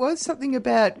quote was? Something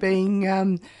about being,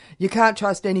 you can't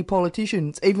trust any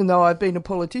politicians, even though I've been a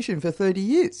politician for 30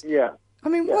 years. Yeah. I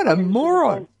mean, what a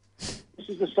moron. This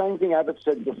is the same thing Abbott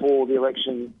said before the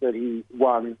election that he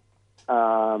won.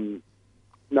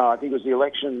 No, I think it was the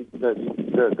election that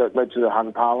led to the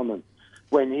hung parliament.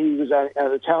 When he was at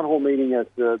a town hall meeting at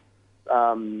the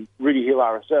Rudy Hill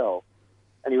RSL,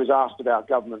 and he was asked about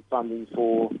government funding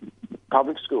for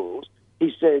public schools,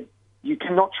 he said, you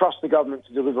cannot trust the government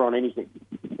to deliver on anything.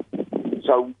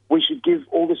 So we should give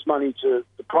all this money to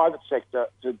the private sector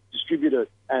to distribute it,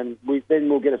 and then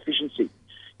we'll get efficiency.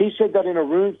 He said that in a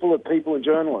room full of people and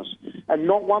journalists, and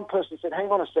not one person said,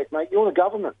 hang on a sec, mate, you're the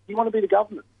government. You want to be the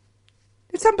government.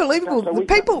 It's unbelievable. The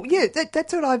people,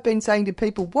 that's what I've been saying to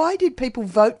people. Why did people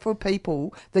vote for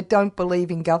people that don't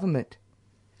believe in government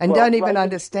and don't even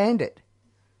understand it?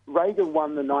 Reagan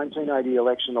won the 1980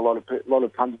 election, a lot of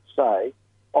pundits say,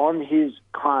 on his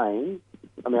claim,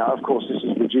 I mean, of course, this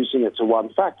is reducing it to one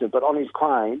factor, but on his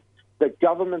claim that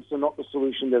governments are not the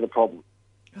solution, they're the problem.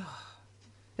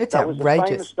 It's that outrageous. Was a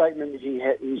famous statement that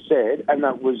he said, and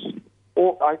that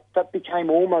became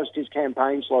almost his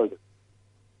campaign slogan.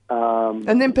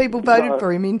 And then people voted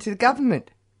for him into the government.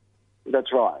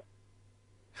 That's right.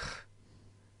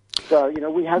 So,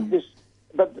 we have this,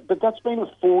 but that's been a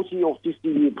 40 or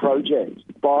 50-year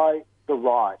project by the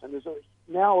right. And there's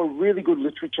now a really good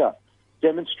literature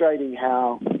demonstrating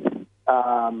how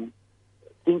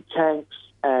think tanks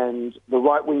and the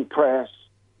right-wing press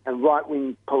and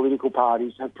right-wing political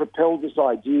parties have propelled this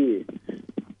idea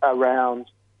around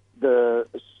the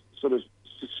sort of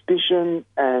suspicion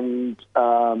and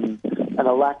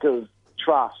a lack of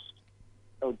trust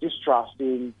or distrust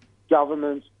in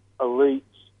government, elites,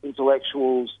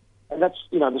 intellectuals, and that's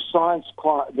the science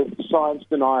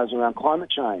deniers around climate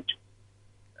change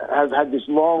have had this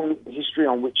long history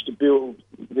on which to build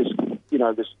this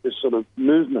this sort of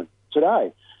movement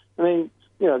today. I mean,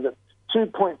 the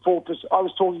 2.4%. I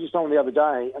was talking to someone the other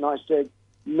day, and I said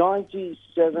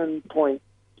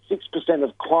 97.6%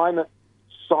 of climate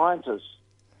scientists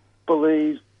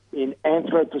believe in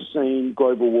Anthropocene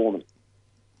global warming.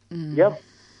 Yep,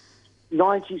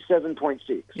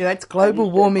 97.6. Yeah, that's global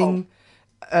warming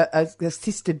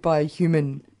assisted by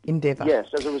human endeavour. Yes,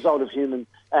 as a result of human.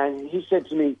 And he said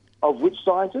to me, of which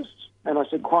scientists? And I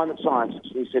said, climate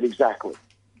scientists. And he said, exactly.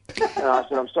 And I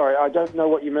said, I'm sorry, I don't know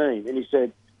what you mean. And he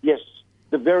said, yes,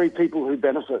 the very people who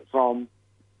benefit from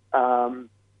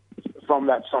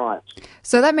that science.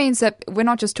 So that means that we're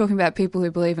not just talking about people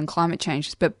who believe in climate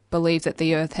change, but believe that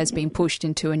the Earth has been pushed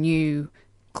into a new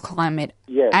climate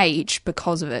age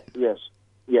because of it. Yes,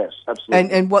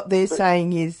 absolutely. And what they're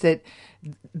saying is that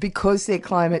because they're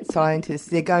climate scientists,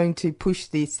 they're going to push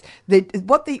this. They're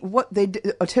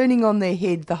turning on their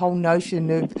head the whole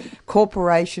notion of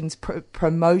corporations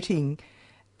promoting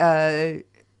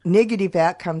negative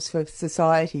outcomes for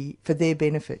society for their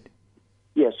benefit.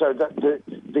 Yeah. So the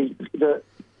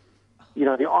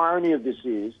irony of this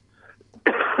is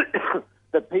that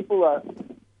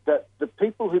the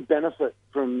people who benefit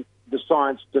from the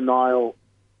science denial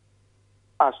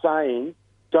are saying,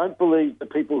 don't believe the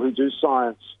people who do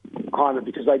climate,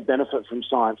 because they benefit from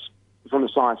the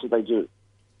science that they do.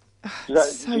 Do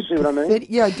you see what I mean?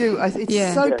 Yeah, I do.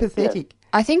 It's so pathetic. Yeah.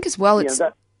 I think as well,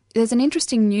 there's an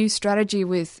interesting new strategy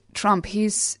with Trump.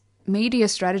 His media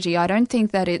strategy, I don't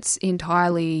think that it's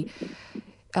entirely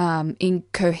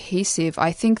incohesive.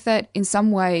 I think that in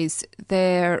some ways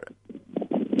they're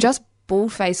just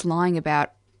bull-faced lying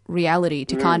about reality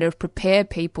to kind of prepare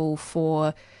people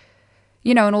for,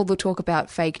 and all the talk about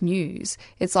fake news.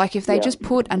 It's like if they just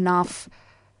put enough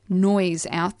noise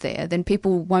out there, then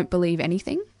people won't believe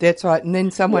anything. That's right. And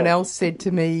then someone else said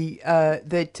to me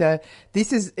that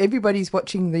everybody's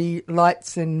watching the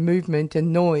lights and movement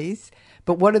and noise,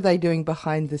 but what are they doing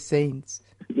behind the scenes?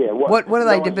 Yeah. What are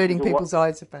they diverting people's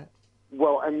eyes about?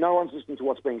 Well, and no one's listening to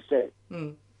what's being said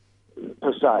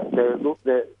per se.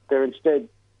 They're instead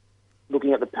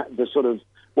looking at the sort of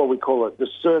what we call it, the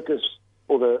circus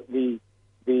or the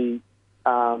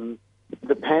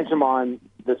pantomime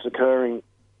that's occurring,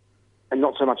 and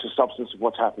not so much the substance of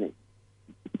what's happening.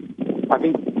 I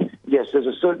think, yes, there's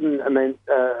a certain, to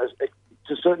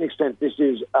a certain extent, this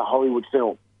is a Hollywood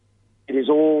film. It is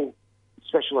all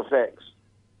special effects.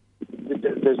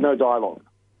 There's no dialogue.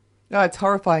 No, it's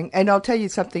horrifying. And I'll tell you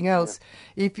something else.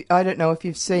 I don't know if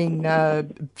you've seen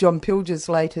John Pilger's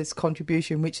latest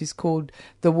contribution, which is called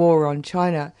The War on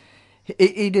China.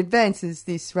 It advances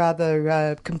this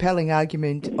rather compelling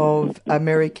argument of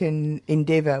American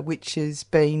endeavour, which has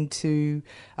been to,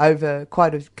 over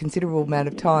quite a considerable amount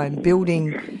of time,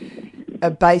 building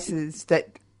bases that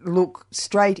look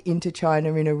straight into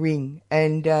China in a ring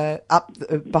and up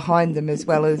behind them as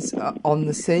well as on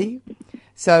the sea.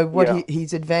 So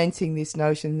he's advancing this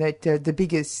notion that the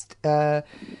biggest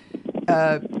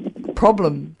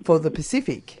problem for the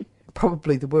Pacific,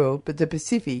 probably the world, but the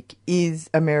Pacific is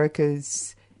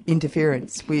America's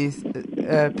interference with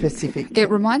Pacific.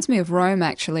 It reminds me of Rome,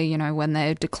 actually. You know, when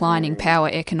they're declining power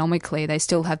economically, they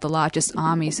still have the largest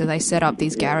army, so they set up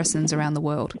these garrisons around the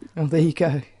world. Oh, there you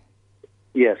go.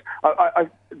 Yes.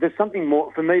 There's something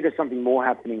more, for me, there's something more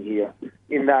happening here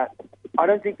in that I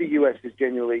don't think the US is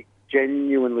genuinely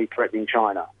threatening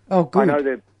China. Oh, good. I know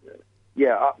that.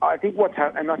 Yeah, I think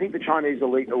and I think the Chinese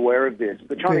elite are aware of this.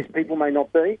 The Chinese people may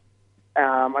not be.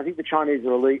 I think the Chinese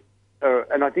elite,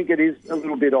 and I think it is a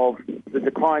little bit of the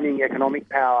declining economic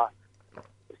power,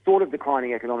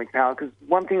 because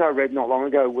one thing I read not long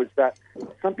ago was that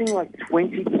something like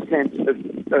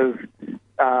 20% of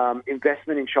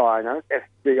investment in China,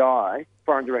 FDI,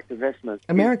 foreign direct investment,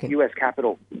 American. is US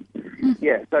capital.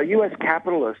 Yeah, so US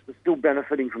capitalists are still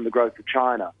benefiting from the growth of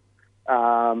China.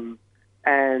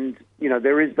 And, you know,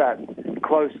 there is that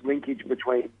close linkage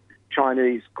between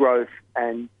Chinese growth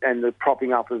and the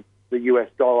propping up of the US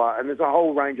dollar. And there's a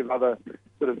whole range of other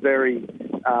sort of very,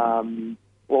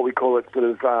 what we call it, sort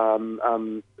of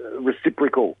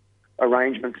reciprocal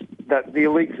arrangements that the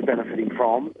elites are benefiting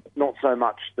from, not so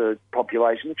much the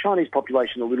population. The Chinese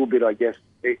population a little bit, I guess,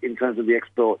 in terms of the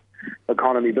export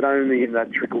economy, but only in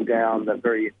that trickle down, that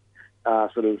very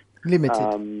sort of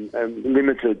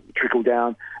limited trickle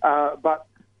down. But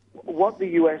what the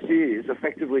US is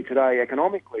effectively today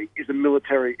economically is a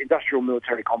industrial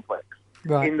military complex.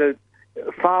 Right. In the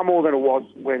far more than it was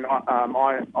when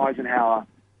Eisenhower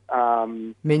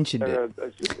mentioned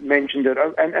it,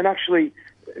 and actually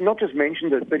not just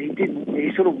mentioned it, but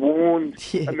he sort of warned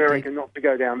America not to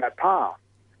go down that path.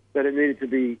 That it needed to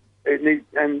be.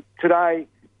 And today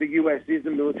the US is a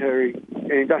military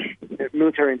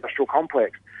industrial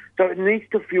complex. So it needs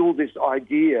to fuel this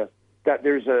idea that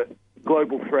there's a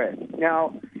global threat.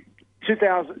 Now,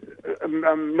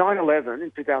 9/11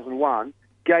 in 2001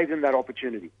 gave them that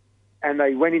opportunity. And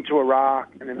they went into Iraq,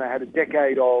 and then they had a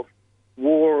decade of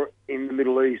war in the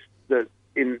Middle East that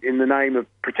in the name of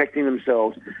protecting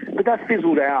themselves. But that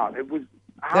fizzled out. It was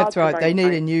hard. That's right. They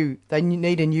need a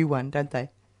new one, don't they?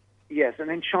 Yes, and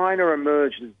then China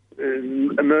emerged as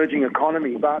an emerging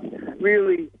economy. But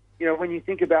really, you know, when you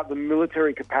think about the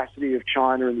military capacity of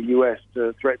China and the US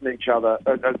to threaten each other,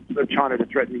 China to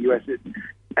threaten the US,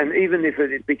 and even if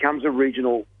it becomes a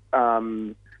regional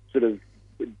sort of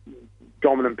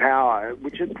dominant power,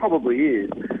 which it probably is,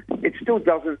 it still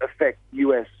doesn't affect the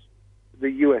US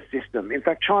system. In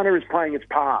fact, China is playing its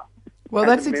part. Well,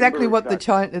 that's exactly what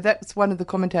that's one of the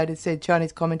commentators said,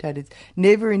 Chinese commentators.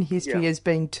 Never in history has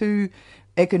been two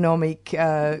economic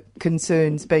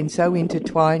concerns been so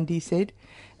intertwined, he said.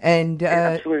 And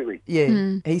absolutely.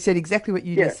 Yeah, he said exactly what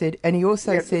you just said. And he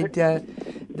also said that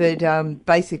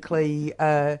basically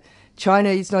China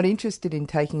is not interested in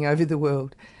taking over the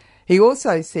world. He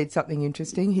also said something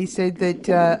interesting. He said that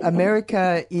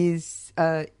America is...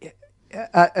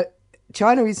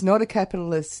 China is not a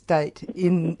capitalist state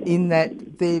in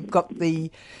that they've got the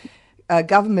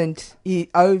government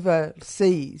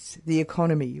oversees the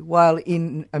economy, while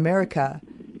in America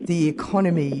the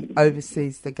economy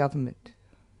oversees the government.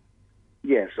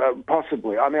 Yes,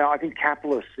 possibly. I mean, I think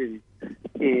capitalists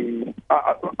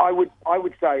I would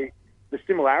say the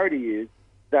similarity is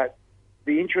that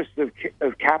the interests of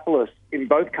capitalists in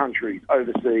both countries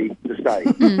oversee the state.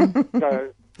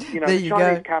 So, you know, the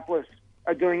Chinese capitalists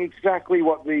are doing exactly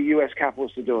what the US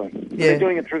capitalists are doing. Yeah. They're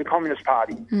doing it through the Communist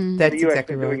Party. That's the US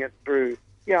exactly are right. doing it through...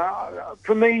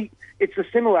 for me, it's the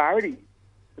similarities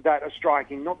that are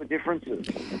striking, not the differences.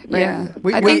 Yeah.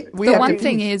 The one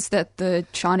thing is that the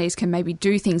Chinese can maybe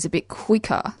do things a bit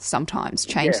quicker sometimes,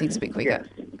 change things a bit quicker.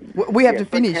 Yes. We have to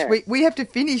finish. We have to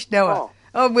finish, Noah.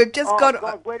 Oh, we've just got...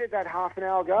 God, where did that half an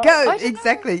hour go?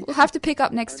 Exactly. We'll have to pick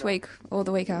up next week or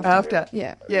the week after.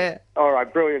 Yeah. All right,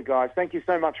 brilliant, guys. Thank you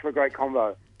so much for a great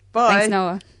convo. Bye. Thanks,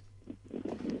 Noah.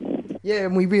 Yeah,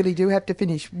 and we really do have to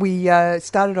finish. We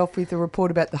started off with a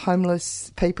report about the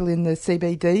homeless people in the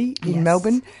CBD in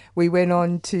Melbourne. We went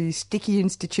on to Sticky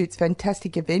Institute's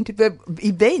fantastic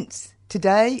events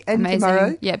today and Amazing.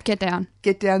 tomorrow. Yep, get down.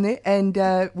 Get down there. And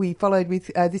we followed with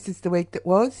This Is the Week That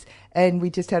Was, and we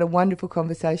just had a wonderful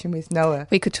conversation with Noah.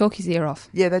 We could talk his ear off.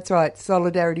 Yeah, that's right.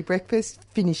 Solidarity Breakfast,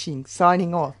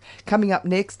 signing off. Coming up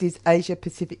next is Asia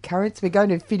Pacific Currents. We're going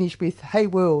to finish with Hey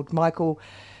World, Michael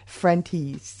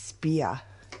Franti's Spear.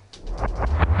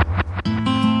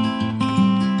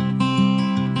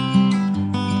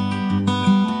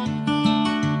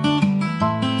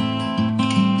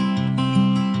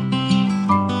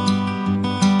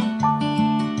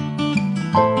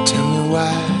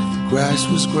 Why the grass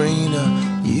was greener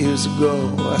years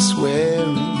ago. I swear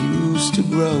it used to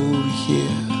grow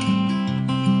here,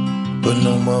 but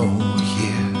no more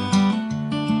here.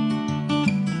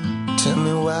 Tell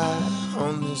me why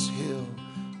on this hill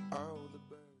all the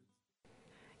birds.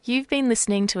 You've been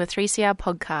listening to a 3CR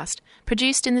podcast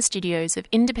produced in the studios of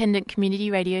independent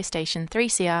community radio station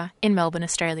 3CR in Melbourne,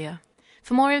 Australia.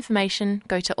 For more information,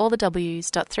 go to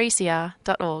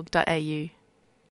allthews.3cr.org.au.